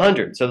times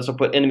 100. So this will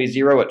put enemy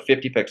 0 at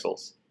 50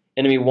 pixels.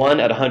 Enemy 1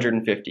 at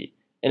 150.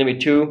 Enemy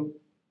 2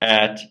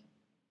 at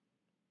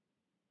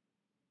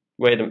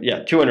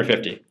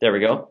 250. There we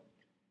go.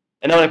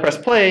 And now when I press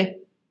play,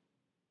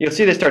 you'll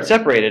see they start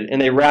separated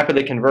and they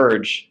rapidly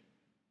converge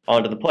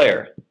onto the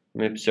player.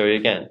 Let me show you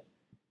again.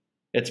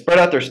 It spread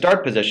out their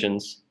start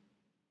positions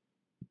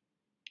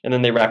and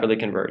then they rapidly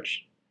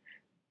converge.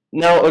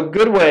 Now a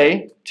good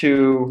way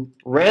to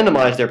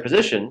randomize their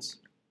positions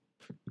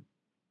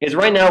is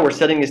right now we're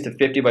setting this to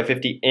 50 by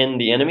 50 in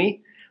the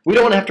enemy. We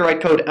don't want to have to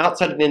write code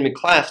outside of the enemy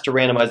class to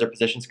randomize their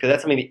positions because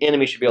that's something the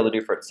enemy should be able to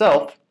do for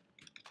itself.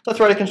 Let's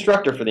write a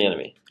constructor for the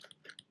enemy.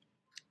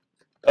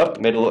 Oh,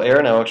 made a little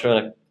error. Now I'm actually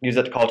going to use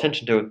that to call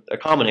attention to a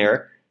common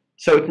error.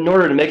 So in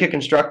order to make a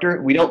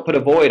constructor, we don't put a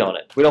void on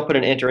it. We don't put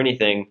an int or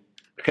anything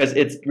because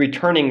it's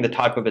returning the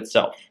type of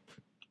itself,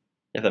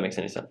 if that makes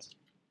any sense.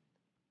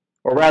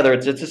 Or rather,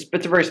 it's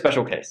a very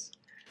special case.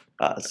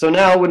 So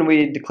now when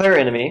we declare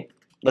enemy,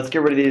 let's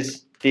get rid of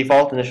these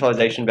default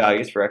initialization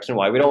values for x and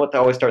y. We don't want to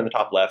always start in the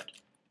top left.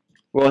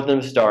 We want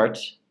them to start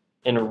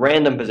in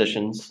random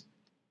positions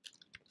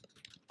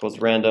equals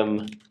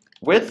random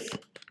width,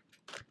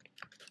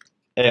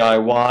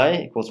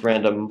 AIY equals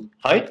random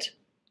height.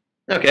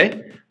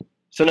 Okay,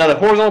 so now the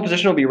horizontal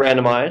position will be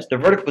randomized, the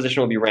vertical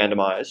position will be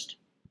randomized,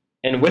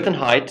 and width and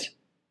height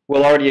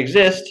will already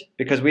exist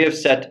because we have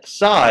set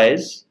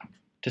size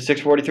to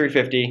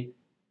 643.50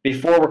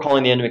 before we're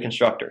calling the enemy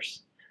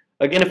constructors.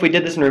 Again, if we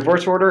did this in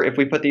reverse order, if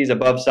we put these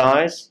above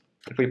size,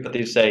 if we put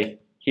these, say,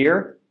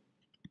 here,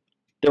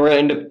 then we're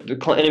going to end up,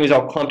 the enemy's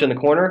all clumped in the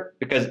corner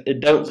because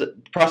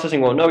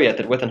processing won't know yet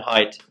that width and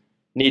height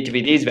need to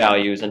be these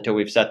values until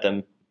we've set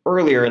them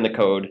earlier in the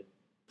code.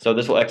 So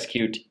this will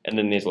execute, and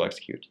then these will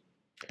execute.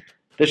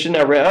 This should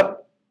now wrap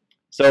up.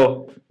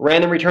 So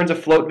random returns a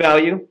float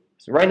value.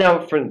 So right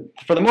now,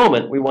 for the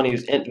moment, we want to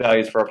use int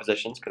values for our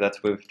positions because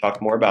that's what we've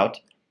talked more about.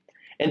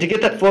 And to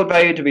get that float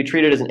value to be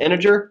treated as an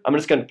integer, I'm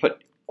just going to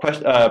put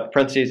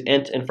parentheses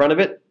int in front of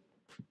it.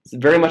 It's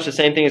very much the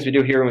same thing as we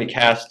do here when we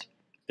cast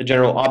the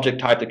general object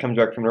type that comes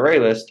back from an array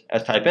list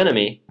as type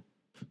enemy.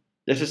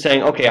 This is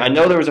saying, okay, I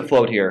know there was a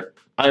float here.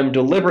 I'm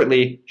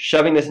deliberately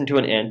shoving this into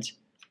an int.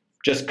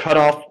 Just cut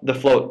off the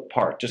float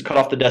part. Just cut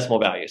off the decimal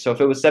value. So if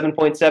it was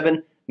 7.7,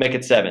 make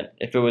it 7.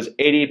 If it was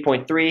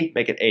 80.3,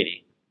 make it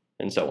 80,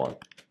 and so on.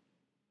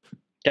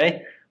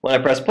 Okay? When I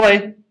press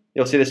play,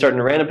 you'll see they start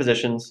in random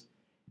positions,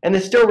 and they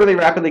still really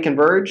rapidly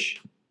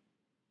converge,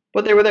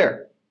 but they were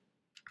there.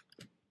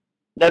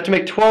 Now to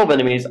make 12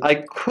 enemies, I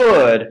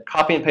could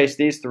copy and paste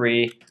these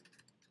 3,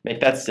 make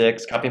that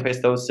 6, copy and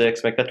paste those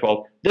 6, make that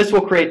 12. This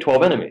will create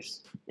 12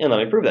 enemies, and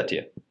let me prove that to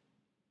you.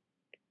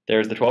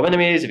 There's the 12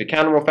 enemies. If you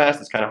count them real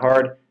fast, it's kind of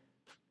hard.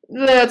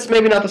 That's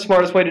maybe not the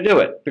smartest way to do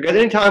it, because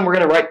anytime we're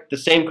going to write the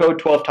same code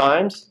 12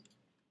 times,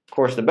 of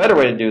course the better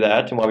way to do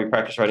that, and while we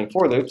practice writing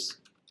for loops,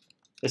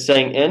 is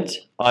saying int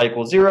I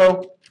equals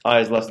 0, I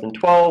is less than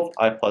 12,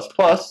 I plus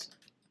plus.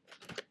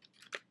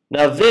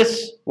 Now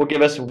this will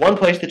give us one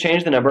place to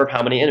change the number of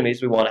how many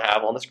enemies we want to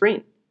have on the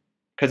screen.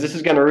 Because this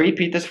is going to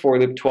repeat this for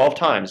loop 12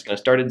 times. It's going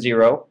to start at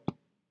 0.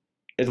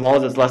 As long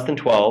as it's less than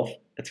 12,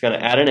 it's going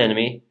to add an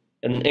enemy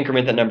and then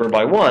increment that number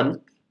by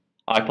 1.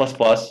 I plus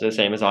plus is the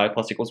same as I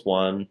plus equals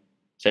 1.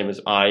 Same as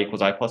I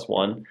equals I plus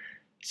 1.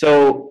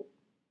 So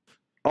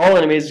all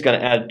enemies is going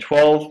to add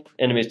 12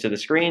 enemies to the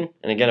screen.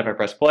 And again, if I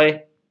press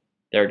play,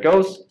 there it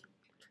goes.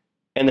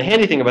 And the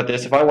handy thing about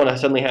this, if I want to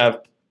suddenly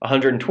have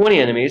 120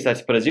 enemies,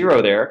 let's put a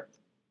 0 there.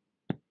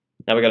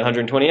 Now we got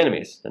 120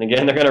 enemies. And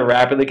again, they're going to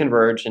rapidly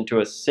converge into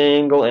a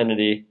single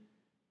entity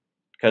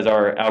because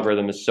our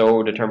algorithm is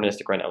so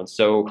deterministic right now and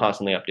so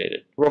constantly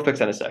updated. We'll fix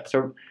that in a sec.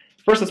 So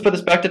first, let's put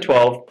this back to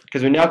 12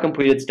 because we now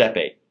completed step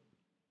 8.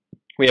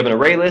 We have an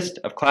array list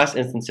of class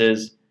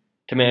instances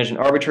to manage an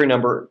arbitrary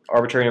number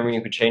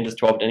you could change as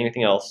 12 to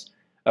anything else,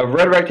 of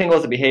red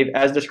rectangles that behave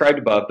as described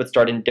above but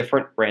start in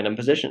different random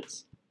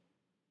positions.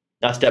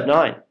 Now step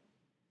 9.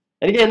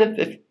 And again,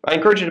 if I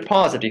encourage you to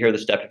pause if you hear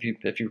this step,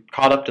 if you're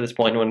caught up to this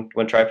point and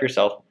want to try it for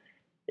yourself.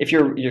 If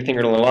you're thinking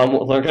you're going to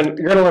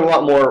learn a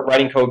lot more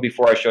writing code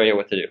before I show you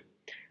what to do.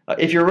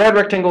 If your red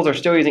rectangles are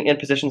still using int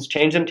positions,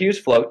 change them to use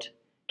float.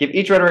 Give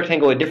each red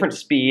rectangle a different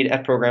speed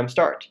at program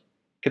start.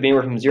 Could be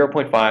anywhere from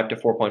 0.5 to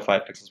 4.5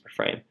 pixels per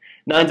frame.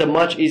 9 is a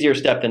much easier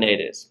step than 8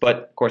 is, but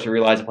of course we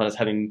relies upon us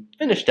having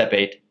finished step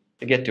 8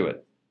 to get to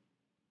it.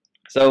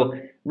 So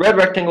red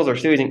rectangles are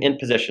still using int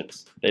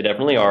positions. They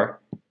definitely are.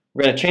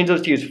 We're going to change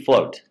those to use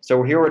float.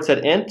 So here where it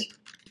said int,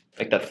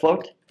 make that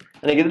float.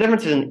 And again, the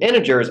difference is in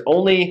integers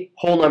only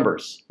whole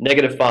numbers.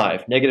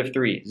 -5,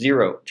 -3,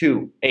 0,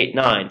 2, 8,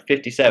 9,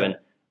 57,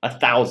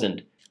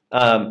 1,000.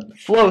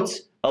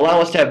 Floats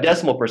allow us to have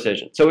decimal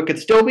precision. So it could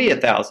still be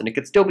 1,000, it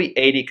could still be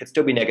 80, it could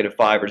still be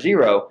 -5 or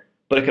 0,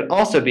 but it could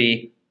also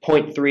be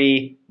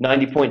 0.3,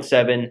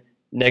 90.7,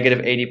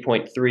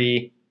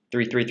 -80.3,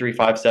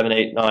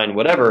 3335789,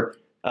 whatever.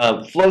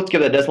 Floats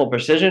give that decimal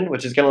precision,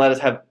 which is going to let us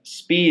have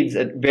speeds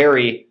that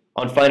vary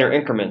on finer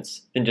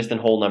increments than just in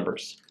whole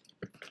numbers.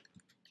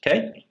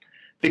 Okay?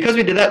 Because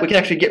we did that, we can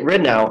actually get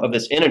rid now of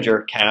this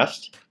integer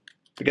cast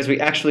because we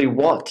actually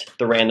want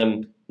the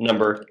random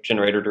number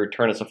generator to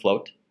return us a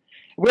float.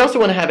 We also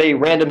want to have a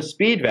random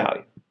speed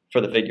value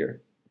for the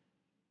figure.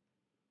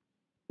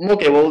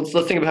 Okay, well,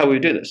 let's think about how we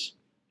do this.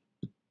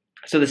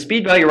 So the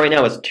speed value right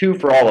now is 2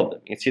 for all of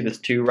them. You can see this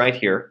 2 right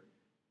here.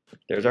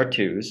 There's our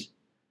 2's.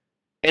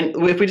 And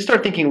if we just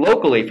start thinking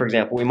locally, for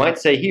example, we might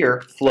say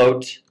here,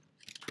 float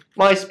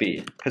my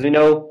speed, because we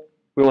know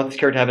we want this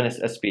character to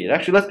have a speed.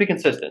 Actually, let's be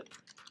consistent.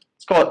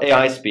 Let's call it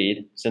AI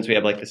speed, since we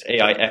have like this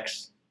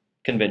AIX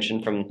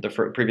convention from the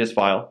previous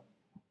file.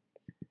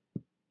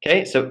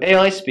 Okay, so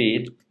AI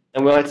speed,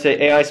 and we might say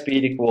AI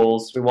speed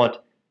equals, we want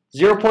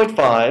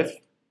 0.5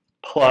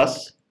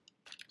 plus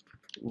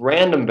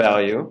random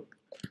value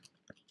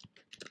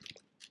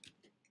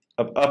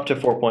of up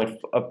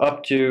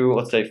to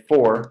let's say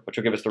 4, which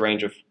will give us the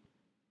range of,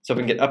 so if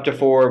we can get up to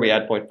 4, we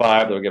add 0.5,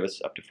 that'll give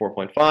us up to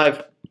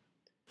 4.5.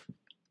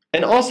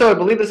 And also, I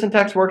believe the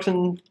syntax works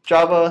in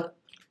Java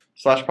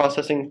 /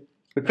 processing.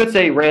 We could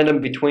say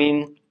random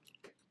between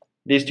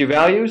these two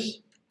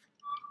values.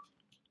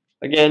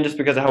 Again, just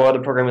because of how other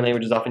programming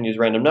languages often use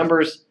random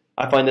numbers,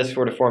 I find this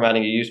sort of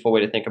formatting a useful way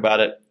to think about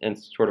it and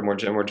sort of more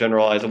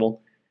generalizable.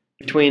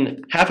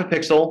 Between half a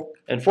pixel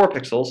and 4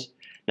 pixels.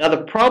 Now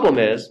the problem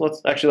is,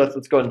 let's go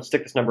ahead and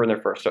stick this number in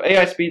there first. So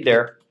AI speed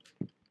there,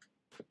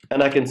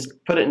 and I can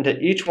put it into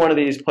each one of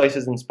these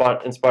places in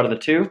spot of the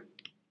 2.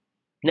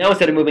 Now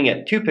instead of moving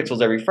at 2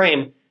 pixels every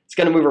frame, it's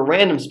going to move a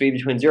random speed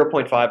between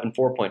 0.5 and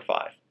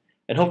 4.5.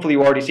 And hopefully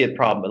you already see the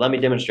problem, but let me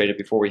demonstrate it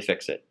before we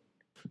fix it.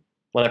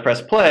 When I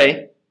press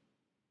play,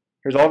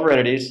 here's all of our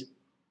entities.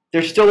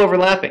 They're still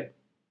overlapping.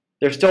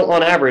 They're still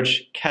on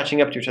average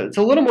catching up to each other. It's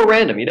a little more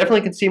random. You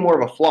definitely can see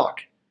more of a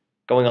flock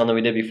going on than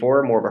we did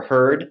before, more of a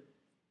herd.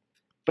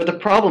 But the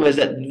problem is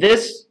that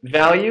this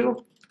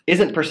value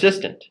isn't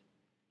persistent.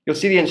 You'll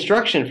see the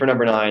instruction for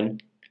number 9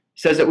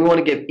 says that we want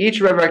to give each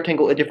red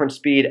rectangle a different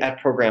speed at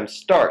program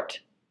start.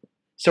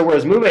 So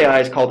whereas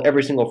MoveAI is called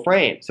every single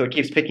frame, so it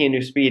keeps picking a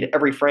new speed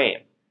every frame.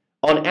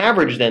 On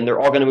average then, they're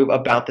all going to move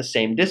about the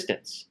same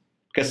distance.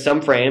 Because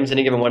some frames,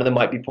 any given one of them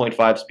might be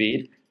 0.5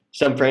 speed,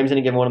 some frames,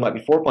 any given one might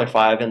be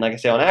 4.5, and like I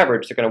say, on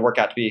average, they're going to work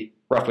out to be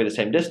roughly the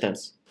same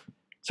distance.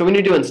 So what we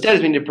need to do instead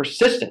is we need a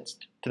persistence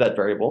to that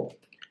variable.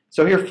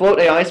 So here, float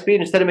AI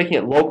speed, instead of making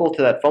it local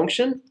to that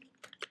function,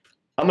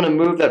 I'm going to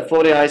move that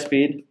float AI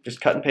speed,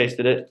 just cut and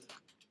pasted it,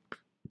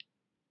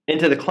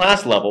 into the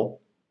class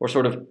level, or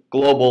sort of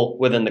global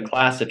within the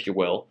class, if you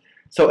will.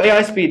 So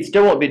AI speed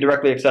still won't be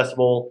directly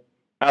accessible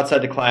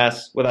outside the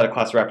class without a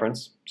class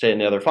reference, say in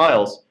the other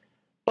files,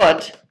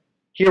 but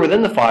here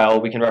within the file,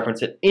 we can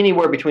reference it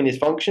anywhere between these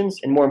functions,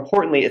 and more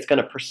importantly, it's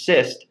going to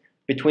persist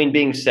between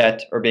being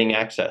set or being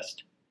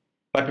accessed.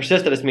 By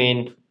persist, I just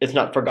mean it's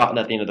not forgotten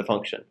at the end of the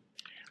function.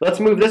 Let's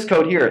move this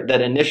code here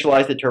that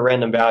initialized it to a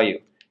random value.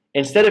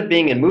 Instead of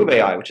being in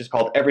MoveAI, which is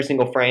called every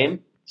single frame,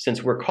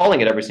 since we're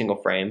calling it every single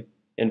frame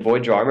in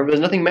void draw. Remember,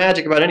 there's nothing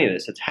magic about any of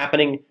this. It's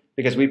happening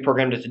because we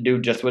programmed it to do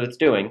just what it's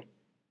doing.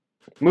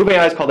 Move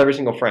AI is called every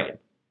single frame.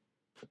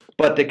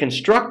 But the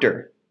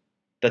constructor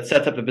that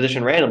sets up the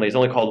position randomly is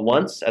only called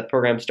once at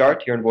program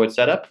start here in void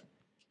setup.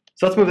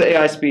 So let's move the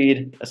AI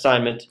speed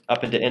assignment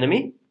up into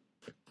enemy.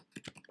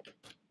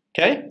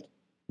 Okay?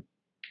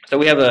 So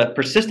we have a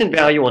persistent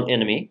value on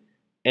enemy,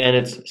 and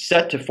it's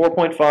set to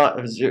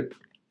 4.5,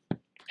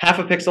 half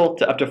a pixel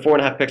to up to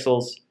 4.5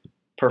 pixels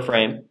per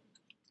frame.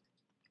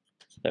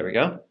 There we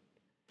go.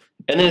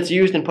 And then it's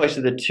used in place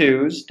of the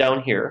 2s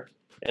down here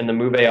in the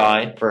move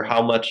AI for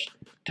how much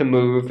to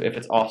move if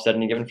it's offset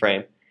in a given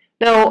frame.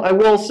 Now, I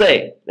will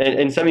say,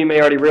 and some of you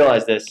may already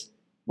realize this,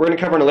 we're going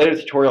to cover in a later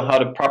tutorial how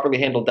to properly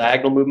handle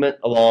diagonal movement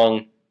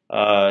along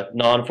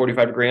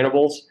non-45 degree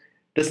intervals.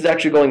 This is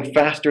actually going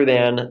faster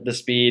than the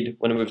speed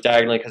when it moves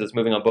diagonally because it's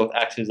moving on both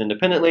axes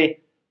independently.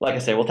 Like I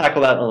say, we'll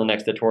tackle that on the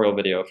next tutorial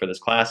video for this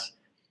class.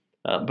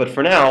 But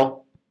for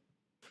now,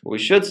 what we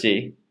should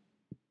see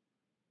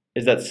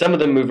is that some of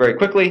them move very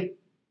quickly,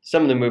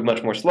 some of them move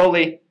much more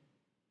slowly,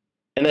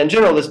 and then in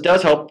general, this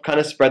does help kind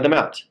of spread them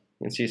out.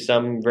 You can see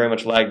some very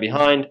much lag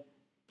behind.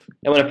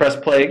 And when I press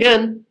play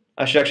again,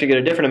 I should actually get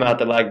a different amount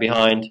that lag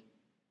behind.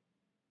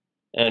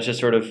 And it's just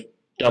sort of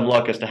dumb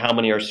luck as to how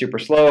many are super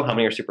slow, how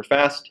many are super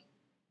fast.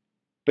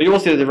 But you will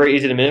see that they're very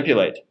easy to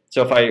manipulate.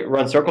 So if I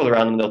run circles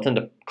around them, they'll tend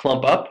to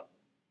clump up.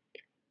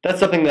 That's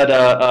something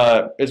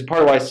that is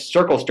part of why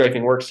circle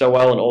strafing works so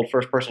well in old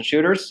first-person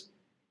shooters.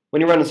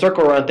 When you run a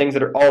circle around things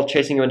that are all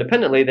chasing you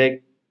independently,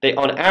 they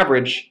on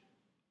average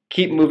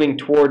keep moving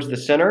towards the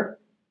center,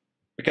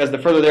 because the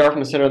further they are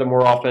from the center, the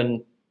more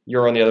often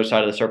you're on the other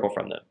side of the circle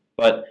from them.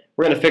 But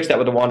we're going to fix that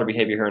with the wander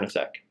behavior here in a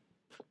sec.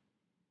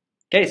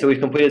 Okay, so we've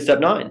completed step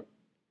 9.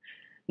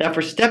 Now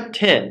for step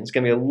 10, it's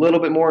going to be a little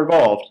bit more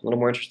involved, a little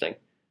more interesting.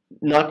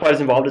 Not quite as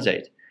involved as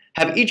 8.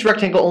 Have each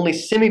rectangle only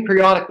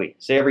semi-periodically,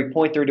 say every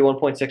 0.3 to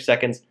 1.6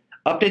 seconds,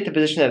 update the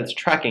position that it's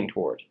tracking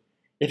toward.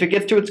 If it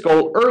gets to its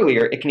goal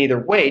earlier, it can either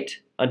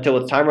wait until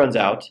its time runs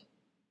out,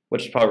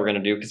 which is probably what we're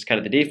going to do because it's kind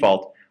of the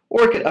default,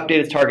 or it could update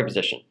its target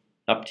position.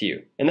 Up to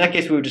you. In that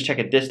case, we would just check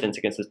a distance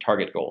against its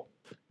target goal.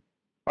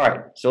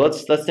 Alright, so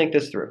let's think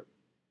this through.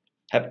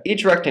 Have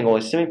each rectangle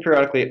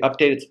semi-periodically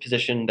update its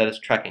position that it's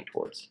tracking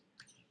towards.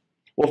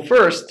 Well,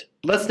 first,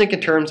 let's think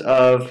in terms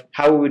of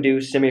how we would do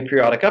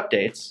semi-periodic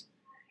updates.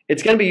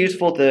 It's going to be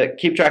useful to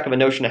keep track of a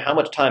notion of how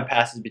much time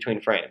passes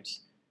between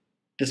frames.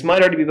 This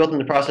might already be built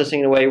into processing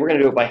in a way. We're going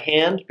to do it by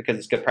hand because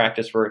it's good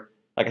practice for,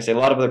 like I say, a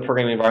lot of other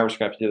programming environments are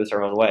going to have to do this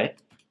our own way.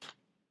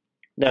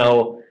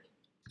 Now,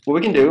 what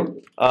we can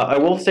do, I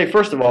will say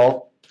first of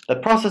all,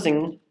 that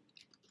processing,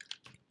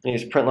 let me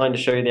use print line to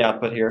show you the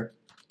output here,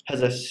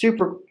 has a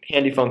super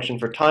handy function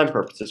for time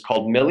purposes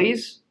called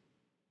millis.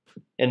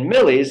 And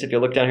millis, if you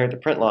look down here at the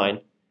print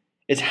line,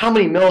 is how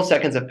many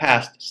milliseconds have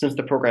passed since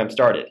the program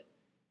started.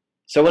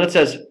 So when it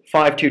says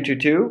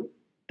 5222,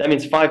 that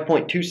means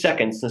 5.2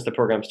 seconds since the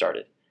program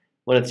started.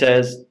 When it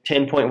says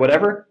 10 point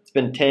whatever, it's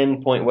been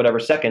 10 point whatever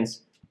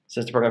seconds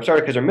since the program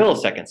started because they're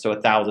milliseconds, so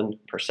 1,000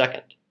 per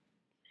second.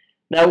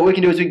 Now what we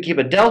can do is we can keep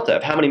a delta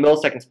of how many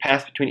milliseconds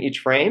pass between each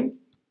frame.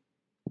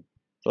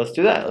 So let's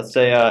do that. Let's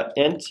say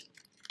int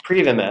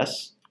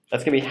prev_ms.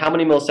 That's going to be how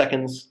many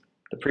milliseconds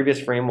the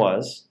previous frame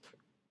was.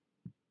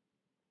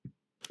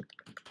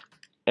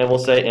 And we'll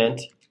say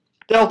int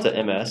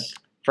delta_ms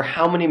for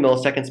how many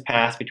milliseconds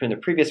pass between the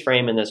previous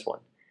frame and this one.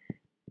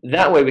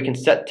 That way we can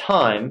set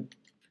time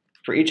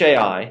for each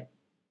AI,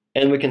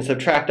 and we can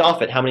subtract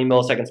off it how many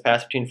milliseconds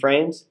pass between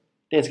frames.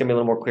 Then it's going to be a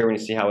little more clear when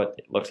you see how it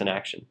looks in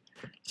action.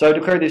 So I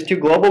declared these two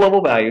global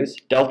level values,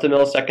 delta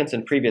milliseconds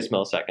and previous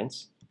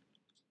milliseconds.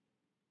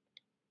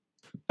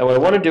 And what I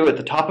want to do at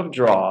the top of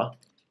draw,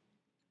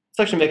 let's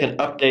actually make an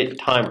update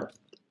timer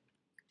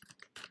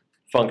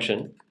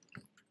function.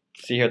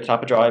 See here at the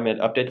top of draw, I made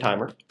update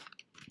timer.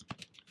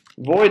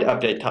 Void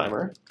update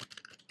timer.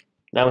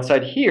 Now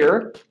inside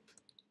here,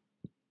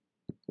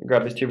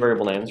 grab these two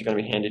variable names, they're going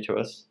to be handy to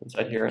us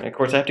inside here. And of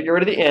course I have to get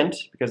rid of the int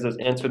because those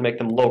ints would make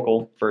them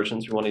local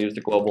versions. We want to use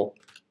the global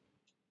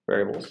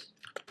variables.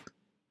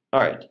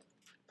 Alright,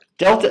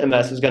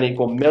 delta_ms is going to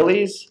equal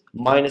millis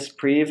minus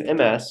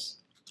prev_ms,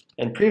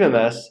 and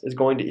prev_ms is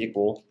going to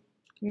equal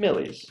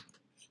millis.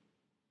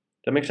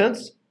 That make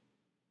sense?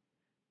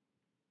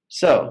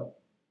 So,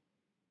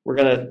 we're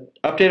going to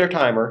update our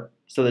timer,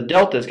 so the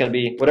delta is going to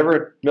be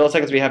whatever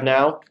milliseconds we have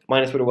now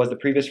minus what it was the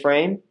previous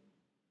frame,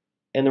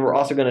 and then we're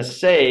also going to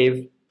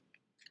save,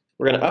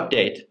 we're going to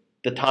update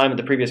the time of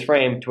the previous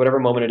frame to whatever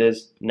moment it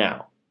is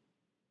now.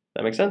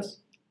 That make sense?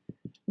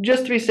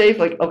 Just to be safe,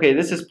 like, okay,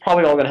 this is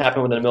probably all going to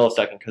happen within a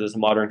millisecond because it's a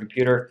modern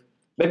computer.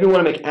 Maybe we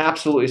want to make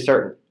absolutely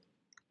certain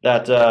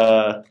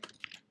that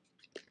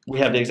we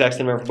have the exact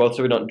same number for both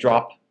so we don't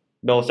drop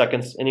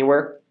milliseconds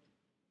anywhere.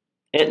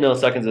 Int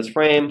milliseconds is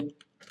frame,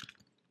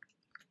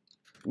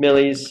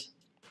 millis.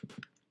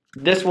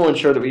 This will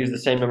ensure that we use the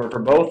same number for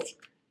both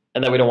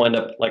and that we don't wind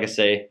up, like I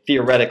say,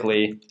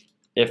 theoretically,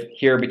 if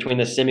here between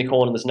this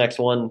semicolon and this next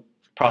one,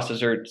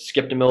 processor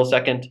skipped a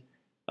millisecond,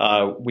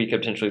 we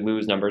could potentially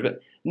lose numbers,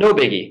 but no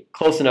biggie.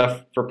 Close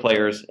enough for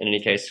players in any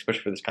case,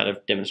 especially for this kind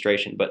of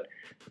demonstration. But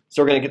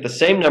so we're going to get the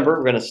same number.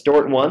 We're going to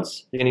store it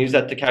once. You're going to use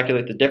that to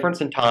calculate the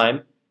difference in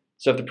time.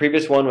 So if the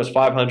previous one was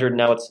 500,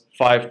 now it's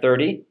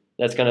 530.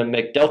 That's going to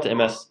make delta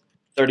ms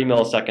 30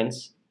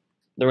 milliseconds.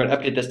 Then we're going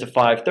to update this to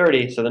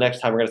 530, so the next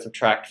time we're going to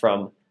subtract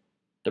from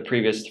the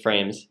previous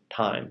frame's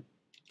time.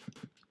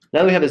 Now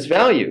that we have this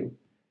value,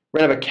 we're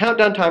going to have a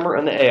countdown timer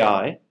on the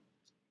AI.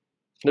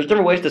 There's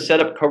different ways to set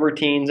up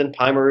coroutines and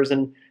timers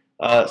and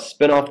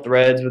spin-off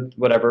threads with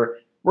whatever.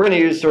 We're going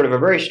to use sort of a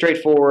very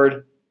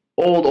straightforward,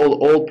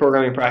 old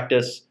programming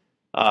practice.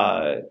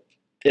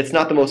 It's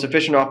not the most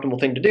efficient or optimal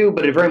thing to do,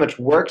 but it very much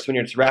works when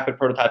you're just rapid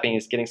prototyping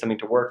is getting something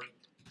to work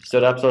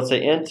stood up. So let's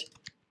say int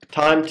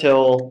time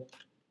till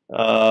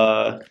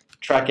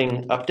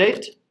tracking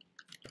update.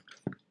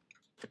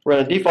 We're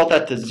going to default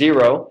that to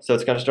 0, so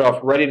it's going to start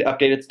off ready to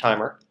update its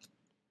timer.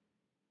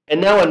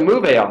 And now on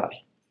move AI,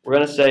 we're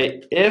going to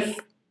say if,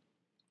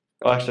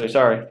 first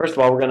of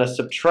all, we're going to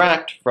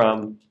subtract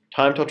from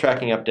time till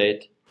tracking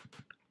update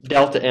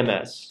delta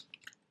ms.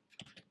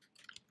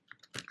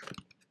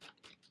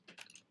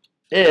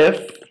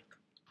 If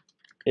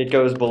it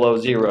goes below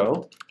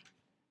 0,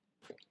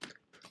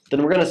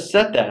 then we're going to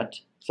set that.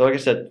 So like I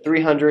said,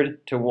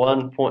 300 to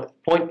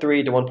 1.3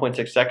 to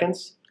 1.6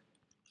 seconds.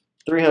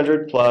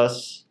 300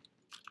 plus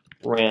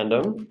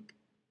random,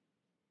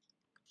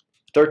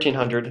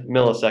 1300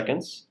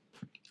 milliseconds.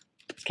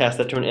 Let's cast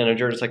that to an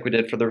integer just like we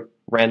did for the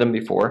random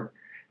before.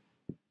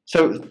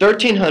 So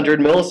 1300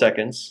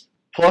 milliseconds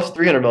plus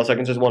 300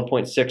 milliseconds is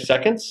 1.6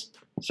 seconds.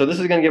 So this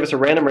is going to give us a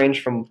random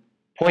range from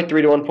 0.3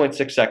 to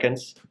 1.6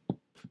 seconds.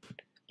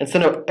 And so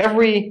now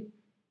every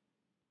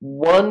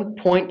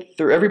 0.3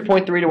 to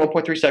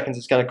 1.3 seconds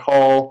it's going to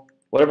call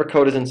whatever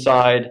code is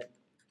inside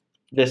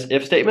this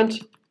if statement,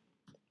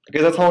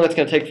 because that's how long it's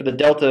going to take for the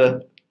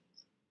delta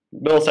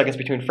milliseconds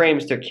between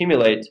frames to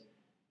accumulate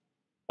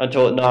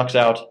until it knocks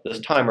out this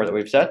timer that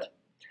we've set.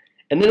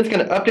 And then it's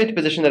going to update the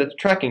position that it's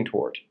tracking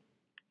toward.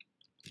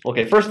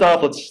 Okay, first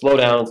off, let's slow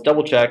down. Let's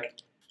double check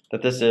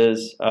that this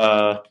is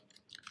a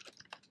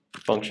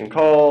function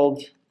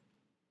called.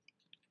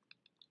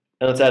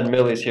 And let's add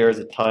millis here as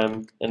a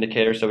time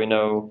indicator so we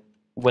know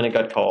when it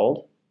got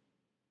called.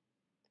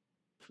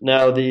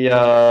 Now the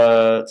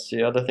let's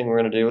see, other thing we're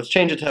going to do, let's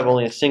change it to have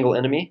only a single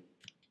enemy,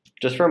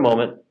 just for a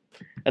moment.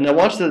 And now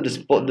watch the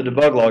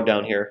debug log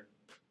down here.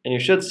 And you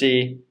should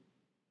see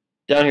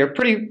down here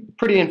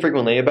pretty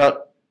infrequently,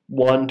 about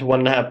 1 to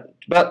 1.5,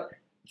 about a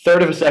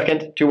third of a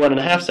second to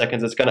 1.5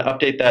 seconds, it's going to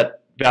update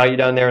that value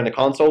down there in the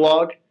console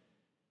log.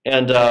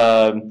 And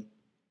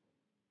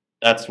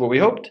that's what we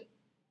hoped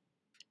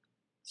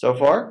so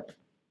far.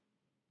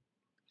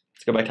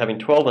 Let's go back to having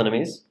 12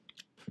 enemies.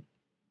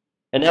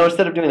 And now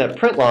instead of doing that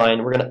print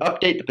line, we're going to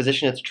update the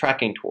position it's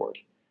tracking toward.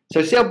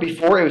 So see how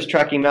before it was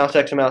tracking mouse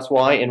X and mouse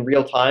Y in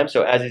real time,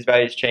 so as these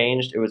values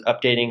changed, it was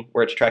updating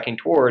where it's tracking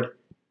toward.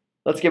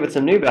 Let's give it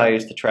some new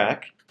values to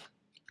track.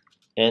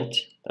 Int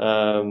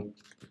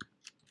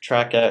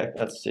track,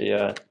 let's see,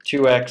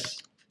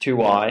 2x,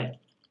 2y,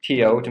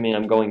 TO to mean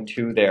I'm going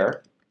to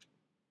there.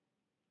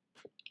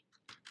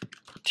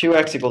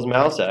 2x equals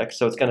mouse X,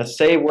 so it's going to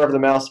save wherever the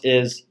mouse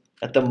is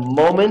at the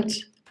moment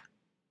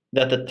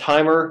that the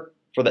timer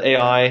for the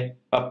AI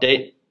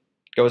update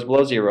goes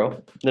below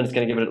 0. Then it's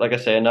going to give it, like I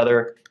say,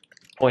 another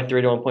 0.3 to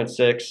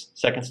 1.6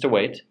 seconds to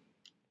wait.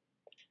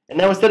 And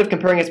now instead of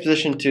comparing its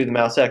position to the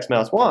mouse X,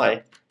 mouse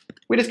Y,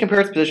 we just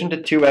compare its position to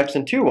 2x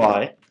and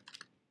 2y,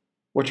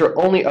 which are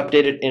only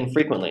updated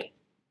infrequently.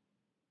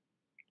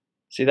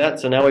 See that?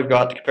 So now we've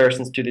got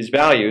comparisons to these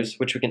values,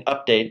 which we can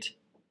update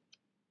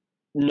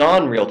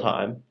non-real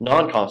time,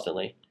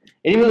 non-constantly.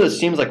 And even though this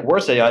seems like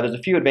worse AI, there's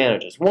a few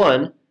advantages.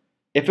 One,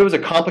 if it was a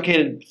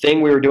complicated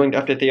thing we were doing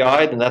to update the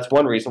AI, then that's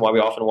one reason why we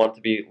often want it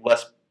to be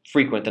less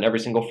frequent than every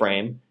single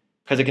frame,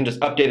 because it can just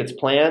update its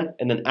plan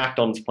and then act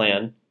on its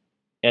plan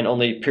and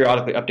only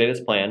periodically update its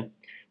plan.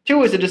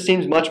 Two is it just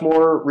seems much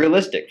more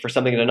realistic for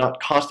something to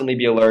not constantly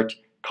be alert,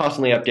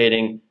 constantly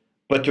updating,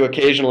 but to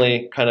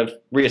occasionally kind of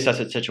reassess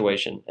its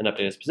situation and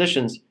update its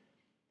positions.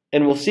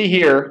 And we'll see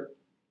here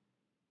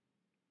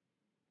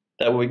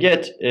that what we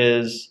get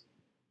is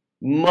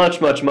much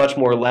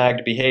more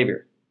lagged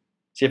behavior.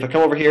 See, if I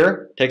come over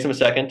here, takes them a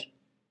second,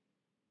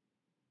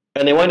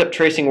 and they wind up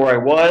tracing where I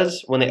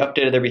was when they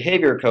updated their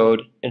behavior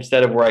code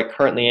instead of where I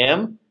currently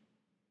am,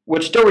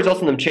 which still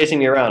results in them chasing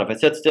me around. If I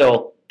sit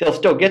still, they'll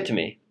still get to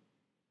me.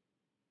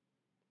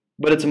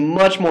 But it's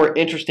much more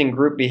interesting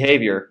group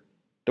behavior,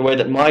 the way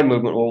that my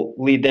movement will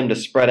lead them to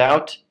spread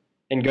out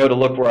and go to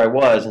look where I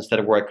was instead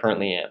of where I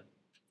currently am.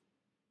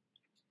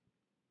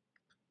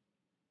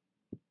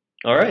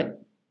 All right.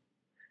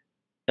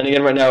 And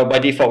again, right now, by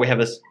default, we have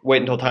this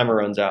wait until timer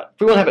runs out.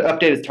 If we want to have it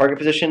update its target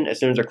position as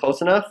soon as they're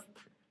close enough,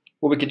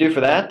 what we could do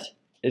for that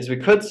is we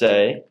could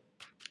say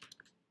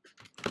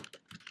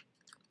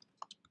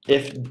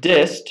if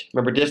dist,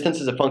 remember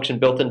distance is a function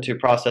built into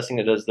processing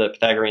that does the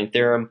Pythagorean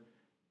theorem.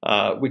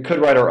 We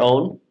could write our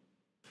own.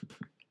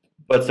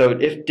 But so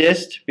if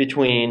dist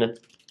between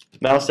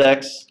mouse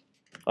X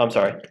I'm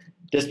sorry,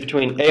 dist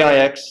between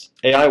AIX,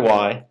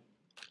 AIY,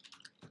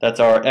 that's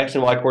our x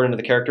and y coordinate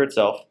of the character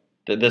itself,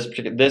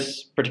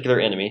 this particular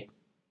enemy,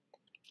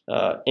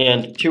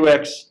 and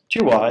 2x,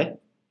 2y,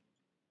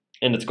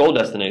 and its goal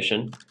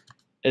destination,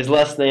 is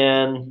less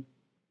than,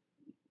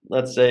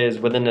 let's say, is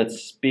within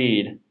its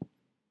speed.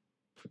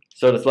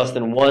 So it's less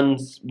than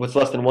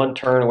one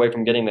turn away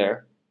from getting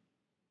there,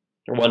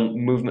 or one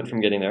movement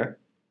from getting there.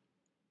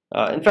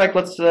 In fact,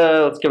 let's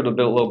give it a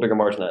little bigger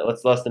margin than that.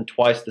 Let's less than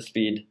twice the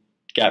speed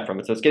gap from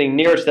it. So it's getting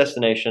near its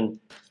destination.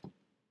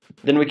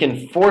 Then we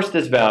can force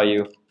this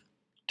value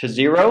to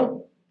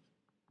 0,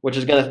 which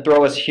is going to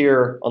throw us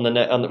here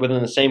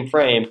within the same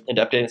frame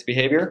into updating its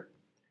behavior.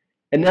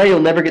 And now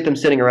you'll never get them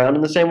sitting around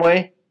in the same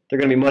way. They're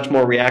going to be much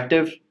more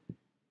reactive.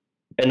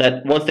 And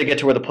that once they get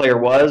to where the player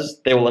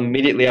was, they will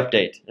immediately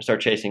update and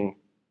start chasing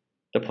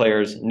the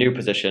player's new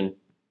position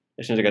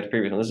as soon as they got to the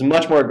previous one. This is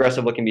much more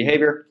aggressive looking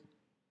behavior,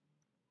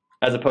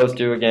 as opposed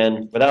to,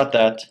 again, without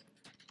that,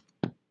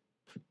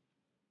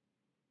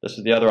 this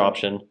is the other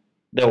option.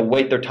 They'll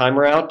wait their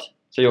timer out,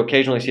 so you'll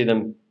occasionally see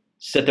them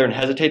sit there and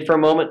hesitate for a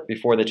moment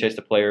before they chase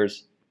the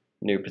player's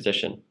new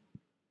position.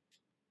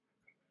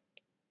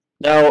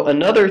 Now,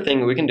 another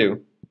thing we can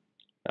do,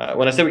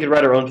 when I say we could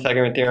write our own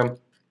Pythagorean theorem,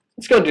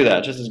 let's go do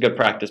that just as good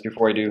practice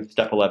before I do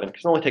step 11,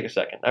 because it'll only take a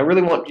second. I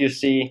really want you to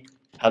see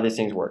how these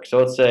things work. So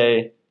let's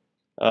say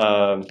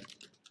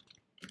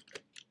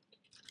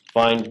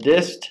find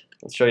dist.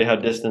 Let's show you how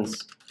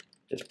distance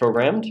is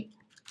programmed.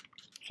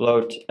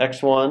 Float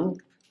x1,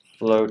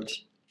 float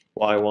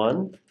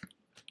y1.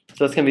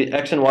 So that's going to be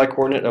x and y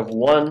coordinate of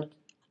one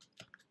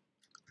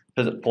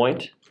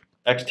point.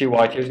 x2,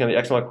 y2 is going to be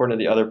x and y coordinate of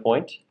the other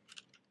point.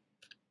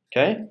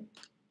 Okay?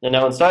 And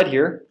now inside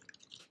here,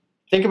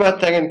 think about the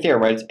Pythagorean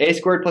theorem, right? It's a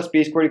squared plus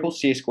b squared equals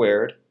c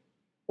squared.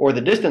 Or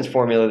the distance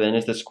formula then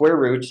is the square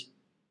root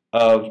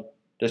of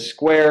the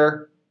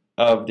square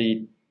of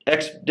the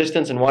x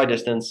distance and y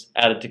distance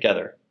added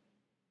together.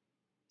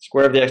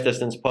 Square of the x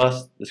distance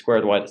plus the square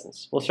of the y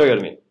distance. We'll show you what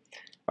I mean.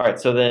 All right,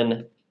 so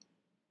then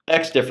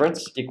x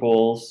difference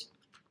equals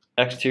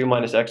x2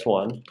 minus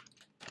x1.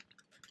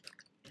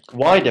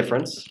 Y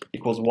difference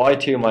equals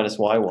y2 minus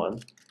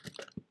y1.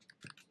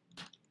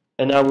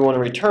 And now we want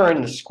to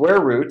return the square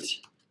root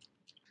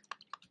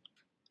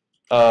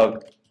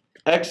of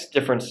x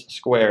difference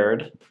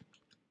squared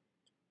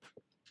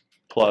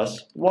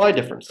plus y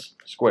difference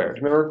squared.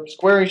 Remember,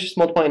 squaring is just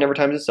multiplying number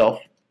times itself.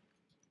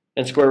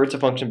 And square root's a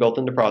function built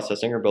into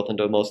processing, or built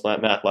into most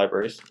math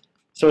libraries.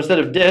 So instead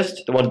of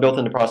dist, the one built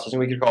into processing,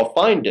 we could call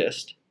find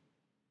dist.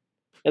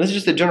 And this is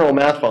just a general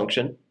math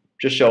function,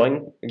 just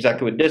showing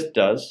exactly what dist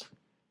does,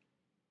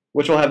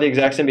 which will have the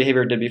exact same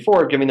behavior it did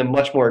before, giving them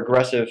much more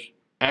aggressive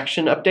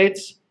action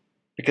updates,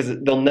 because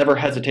they'll never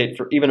hesitate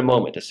for even a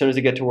moment. As soon as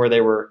they get to where they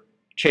were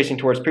chasing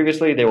towards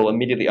previously, they will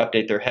immediately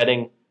update their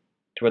heading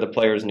to where the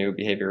player's new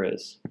behavior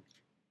is.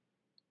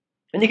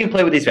 And you can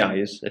play with these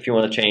values if you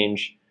want to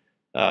change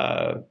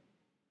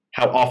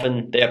how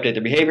often they update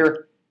their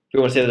behavior. If we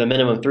want to say there's a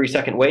minimum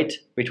 3-second wait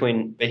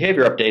between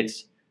behavior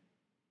updates,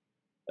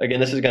 again,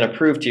 this is going to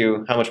prove to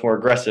you how much more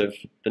aggressive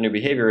the new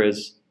behavior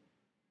is.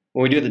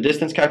 When we do the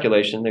distance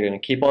calculation, they're going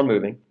to keep on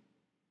moving.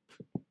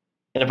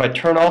 And if I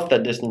turn off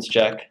that distance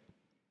check,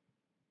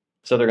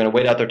 so they're going to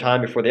wait out their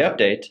time before they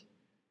update,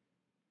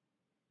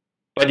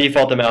 by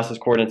default the mouse is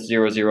coordinates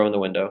 0, 0 in the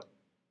window.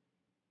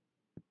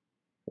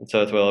 And so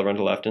that's why they'll run to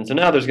the left. And so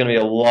now there's going to be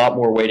a lot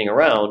more waiting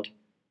around,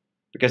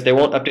 because they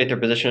won't update their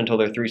position until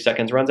their 3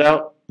 seconds runs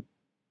out.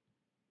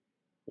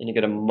 And you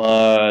get a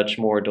much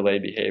more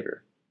delayed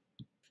behavior.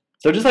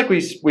 So just like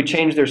we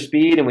change their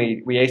speed and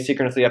we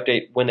asynchronously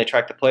update when they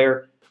track the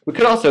player, we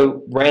could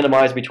also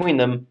randomize between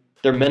them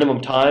their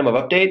minimum time of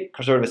update,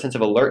 for sort of a sense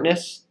of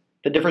alertness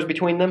that differs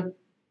between them,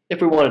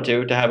 if we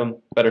wanted to have them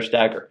better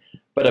stagger.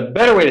 But a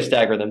better way to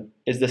stagger them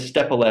is this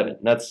step 11.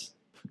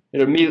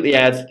 It immediately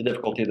adds to the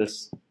difficulty of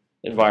this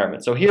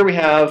environment. So here we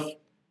have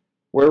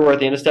where we're at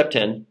the end of step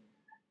 10,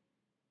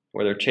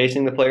 where they're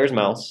chasing the player's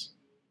mouse,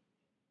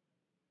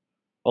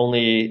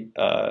 only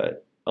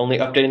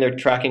updating their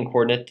tracking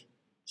coordinate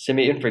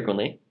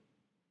semi-infrequently.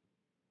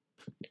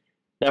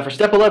 Now for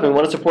step 11, we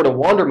want to support a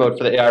wander mode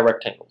for the AI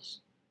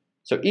rectangles.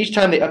 So each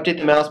time they update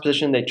the mouse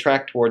position they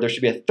track toward, there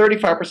should be a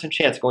 35%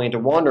 chance going into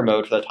wander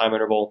mode for that time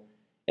interval.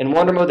 In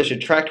wander mode, they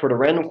should track toward a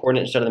random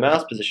coordinate instead of the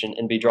mouse position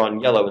and be drawn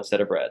yellow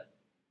instead of red.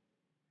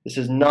 This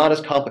is not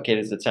as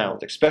complicated as it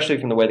sounds, especially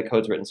from the way the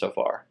code's written so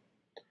far.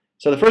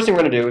 So the first thing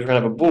we're going to do is we're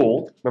going to have a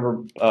bool,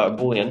 remember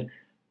Boolean.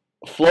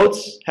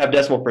 Floats have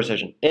decimal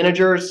precision.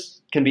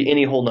 Integers can be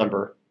any whole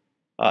number.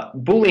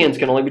 Booleans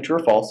can only be true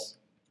or false.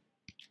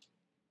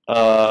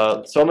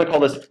 So I'm going to call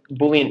this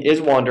Boolean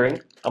is wandering.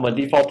 I'm going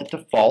to default it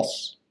to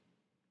false.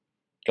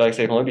 Like I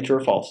say, it can only be true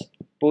or false.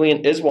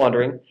 Boolean is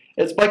wandering.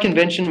 It's by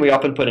convention, we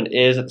often put an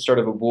is at the start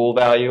of a bool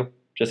value.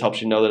 Just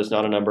helps you know that it's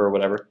not a number or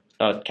whatever,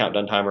 not a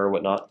countdown timer or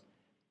whatnot.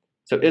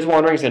 So is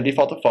wandering is going to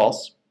default to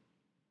false.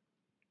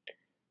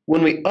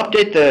 When we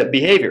update the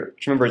behavior,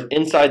 which remember is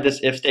inside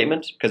this if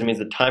statement, because it means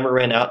the timer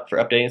ran out for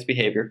updating its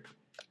behavior,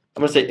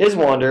 I'm going to say is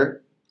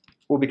wander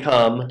will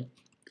become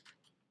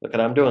look at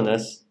how I'm doing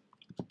this,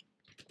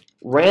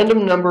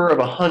 random number of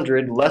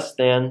 100 less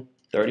than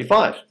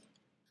 35.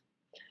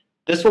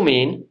 This will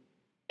mean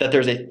that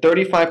there's a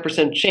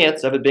 35%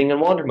 chance of it being in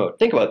wander mode.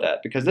 Think about that,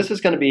 because this is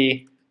going to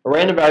be a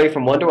random value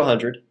from 1 to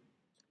 100,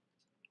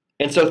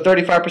 and so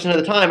 35% of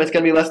the time it's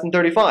going to be less than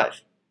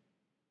 35.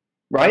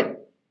 Right?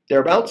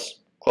 Thereabouts?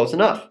 Close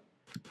enough.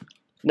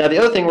 Now the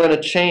other thing we're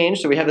going to change,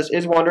 so we have this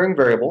is wandering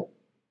variable.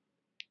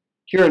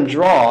 Here in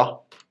draw,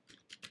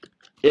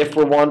 if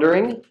we're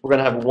wandering, we're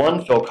going to have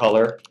one fill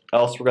color,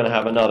 else we're going to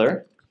have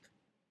another.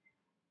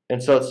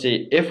 And so let's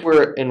see, if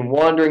we're in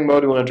wandering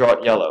mode, we want to draw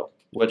it yellow,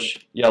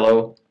 which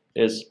yellow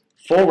is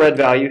full red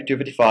value,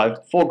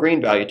 255, full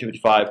green value,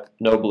 255,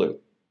 no blue.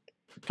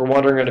 For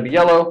wandering, we're going to be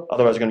yellow,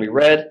 otherwise it's going to be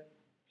red.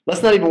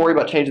 Let's not even worry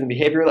about changing the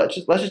behavior. Let's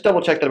just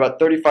double check that about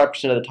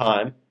 35% of the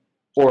time,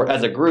 or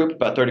as a group,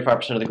 about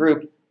 35% of the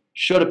group,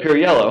 should appear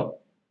yellow.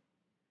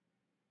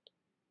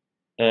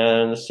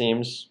 And this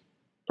seems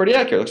pretty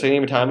accurate. Looks like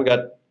any time we got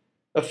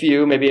a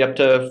few, maybe up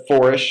to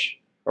 4-ish,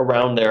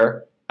 around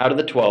there, out of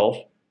the 12,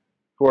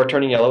 who are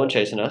turning yellow and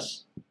chasing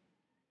us.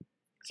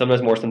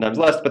 Sometimes more, sometimes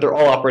less, but they're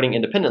all operating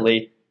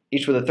independently,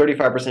 each with a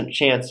 35%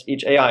 chance,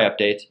 each AI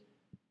update,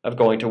 of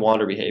going to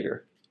wander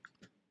behavior.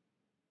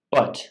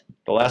 But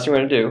the last thing we're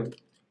going to do,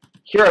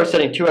 here I was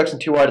setting 2x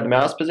and 2y to the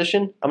mouse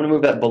position. I'm going to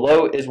move that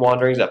below is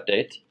wandering's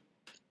update.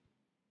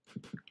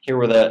 Here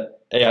where the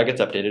AI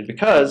gets updated,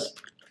 because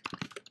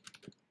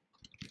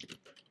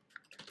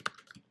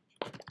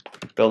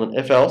build an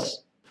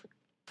if-else.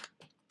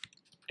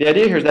 The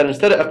idea here is that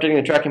instead of updating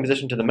the tracking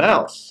position to the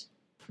mouse,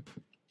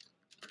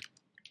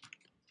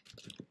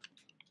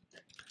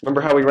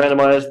 remember how we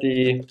randomized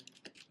the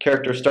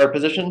character start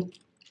position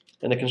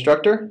in the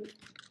constructor?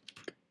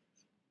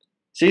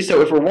 See,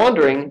 so if we're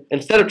wandering,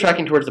 instead of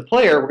tracking towards the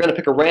player, we're going to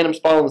pick a random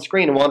spot on the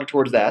screen and wander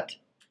towards that.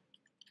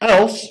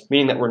 Else,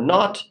 meaning that we're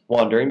not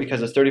wandering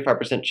because this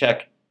 35%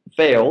 check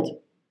failed,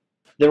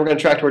 then we're going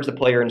to track towards the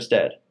player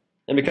instead.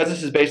 And because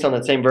this is based on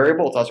that same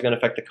variable, it's also going to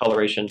affect the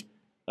coloration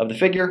of the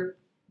figure.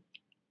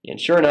 And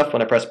sure enough,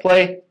 when I press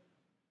play,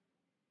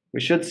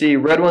 we should see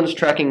red ones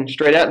tracking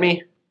straight at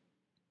me,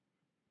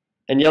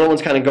 and yellow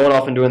ones kind of going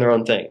off and doing their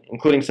own thing,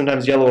 including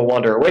sometimes yellow will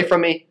wander away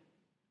from me,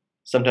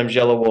 sometimes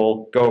yellow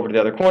will go over to the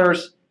other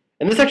corners.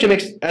 And this actually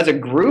makes, as a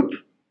group,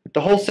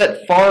 the whole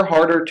set far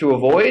harder to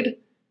avoid,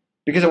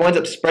 because it winds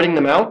up spreading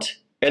them out,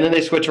 and then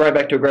they switch right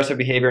back to aggressive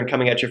behavior and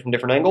coming at you from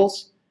different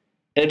angles.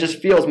 And it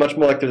just feels much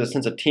more like there's a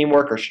sense of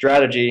teamwork or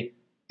strategy,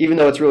 even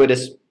though it's really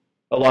just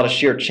a lot of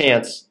sheer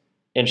chance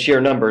and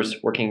sheer numbers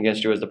working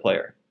against you as the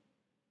player.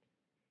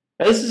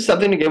 And this is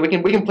something, again, we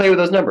can play with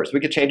those numbers. We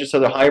could change it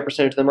so the higher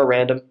percentage of them are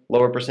random,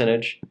 lower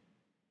percentage,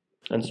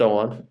 and so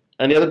on.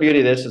 And the other beauty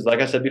of this is, like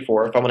I said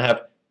before, if I'm going to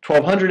have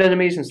 1,200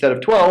 enemies instead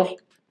of 12,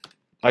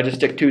 I just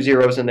stick 2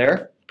 zeros in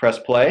there, press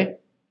play,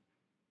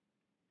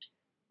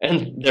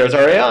 and there's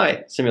our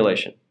AI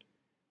simulation,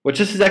 which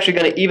this is actually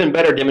going to even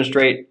better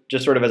demonstrate,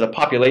 just sort of as a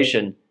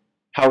population,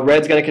 how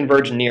red's going to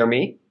converge near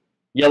me,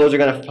 yellows are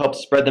going to help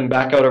spread them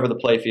back out over the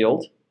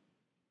playfield,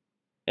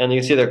 and you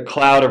can see the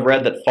cloud of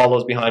red that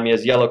follows behind me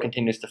as yellow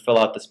continues to fill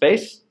out the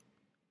space.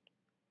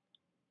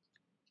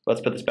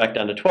 Let's put this back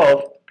down to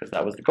 12, because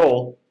that was the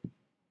goal,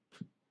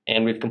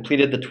 and we've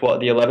completed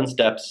the 11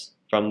 steps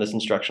from this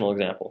instructional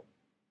example.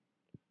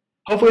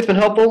 Hopefully it's been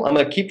helpful. I'm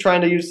going to keep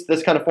trying to use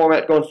this kind of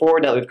format going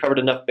forward now that we've covered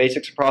enough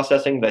basics of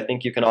processing that I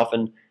think you can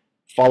often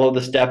follow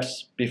the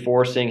steps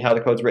before seeing how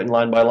the code's written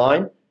line by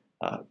line.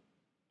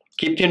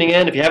 Keep tuning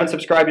in. If you haven't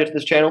subscribed yet to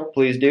this channel,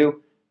 please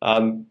do.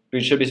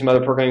 There should be some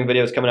other programming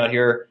videos coming out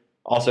here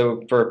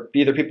also for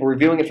either people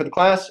reviewing it for the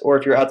class, or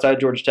if you're outside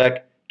Georgia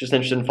Tech, just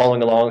interested in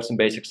following along with some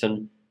basics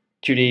in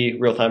 2D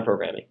real-time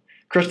programming.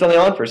 Chris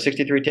DeLeon for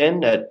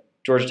 6310 at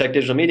Georgia Tech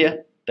Digital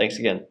Media. Thanks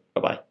again.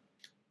 Bye-bye.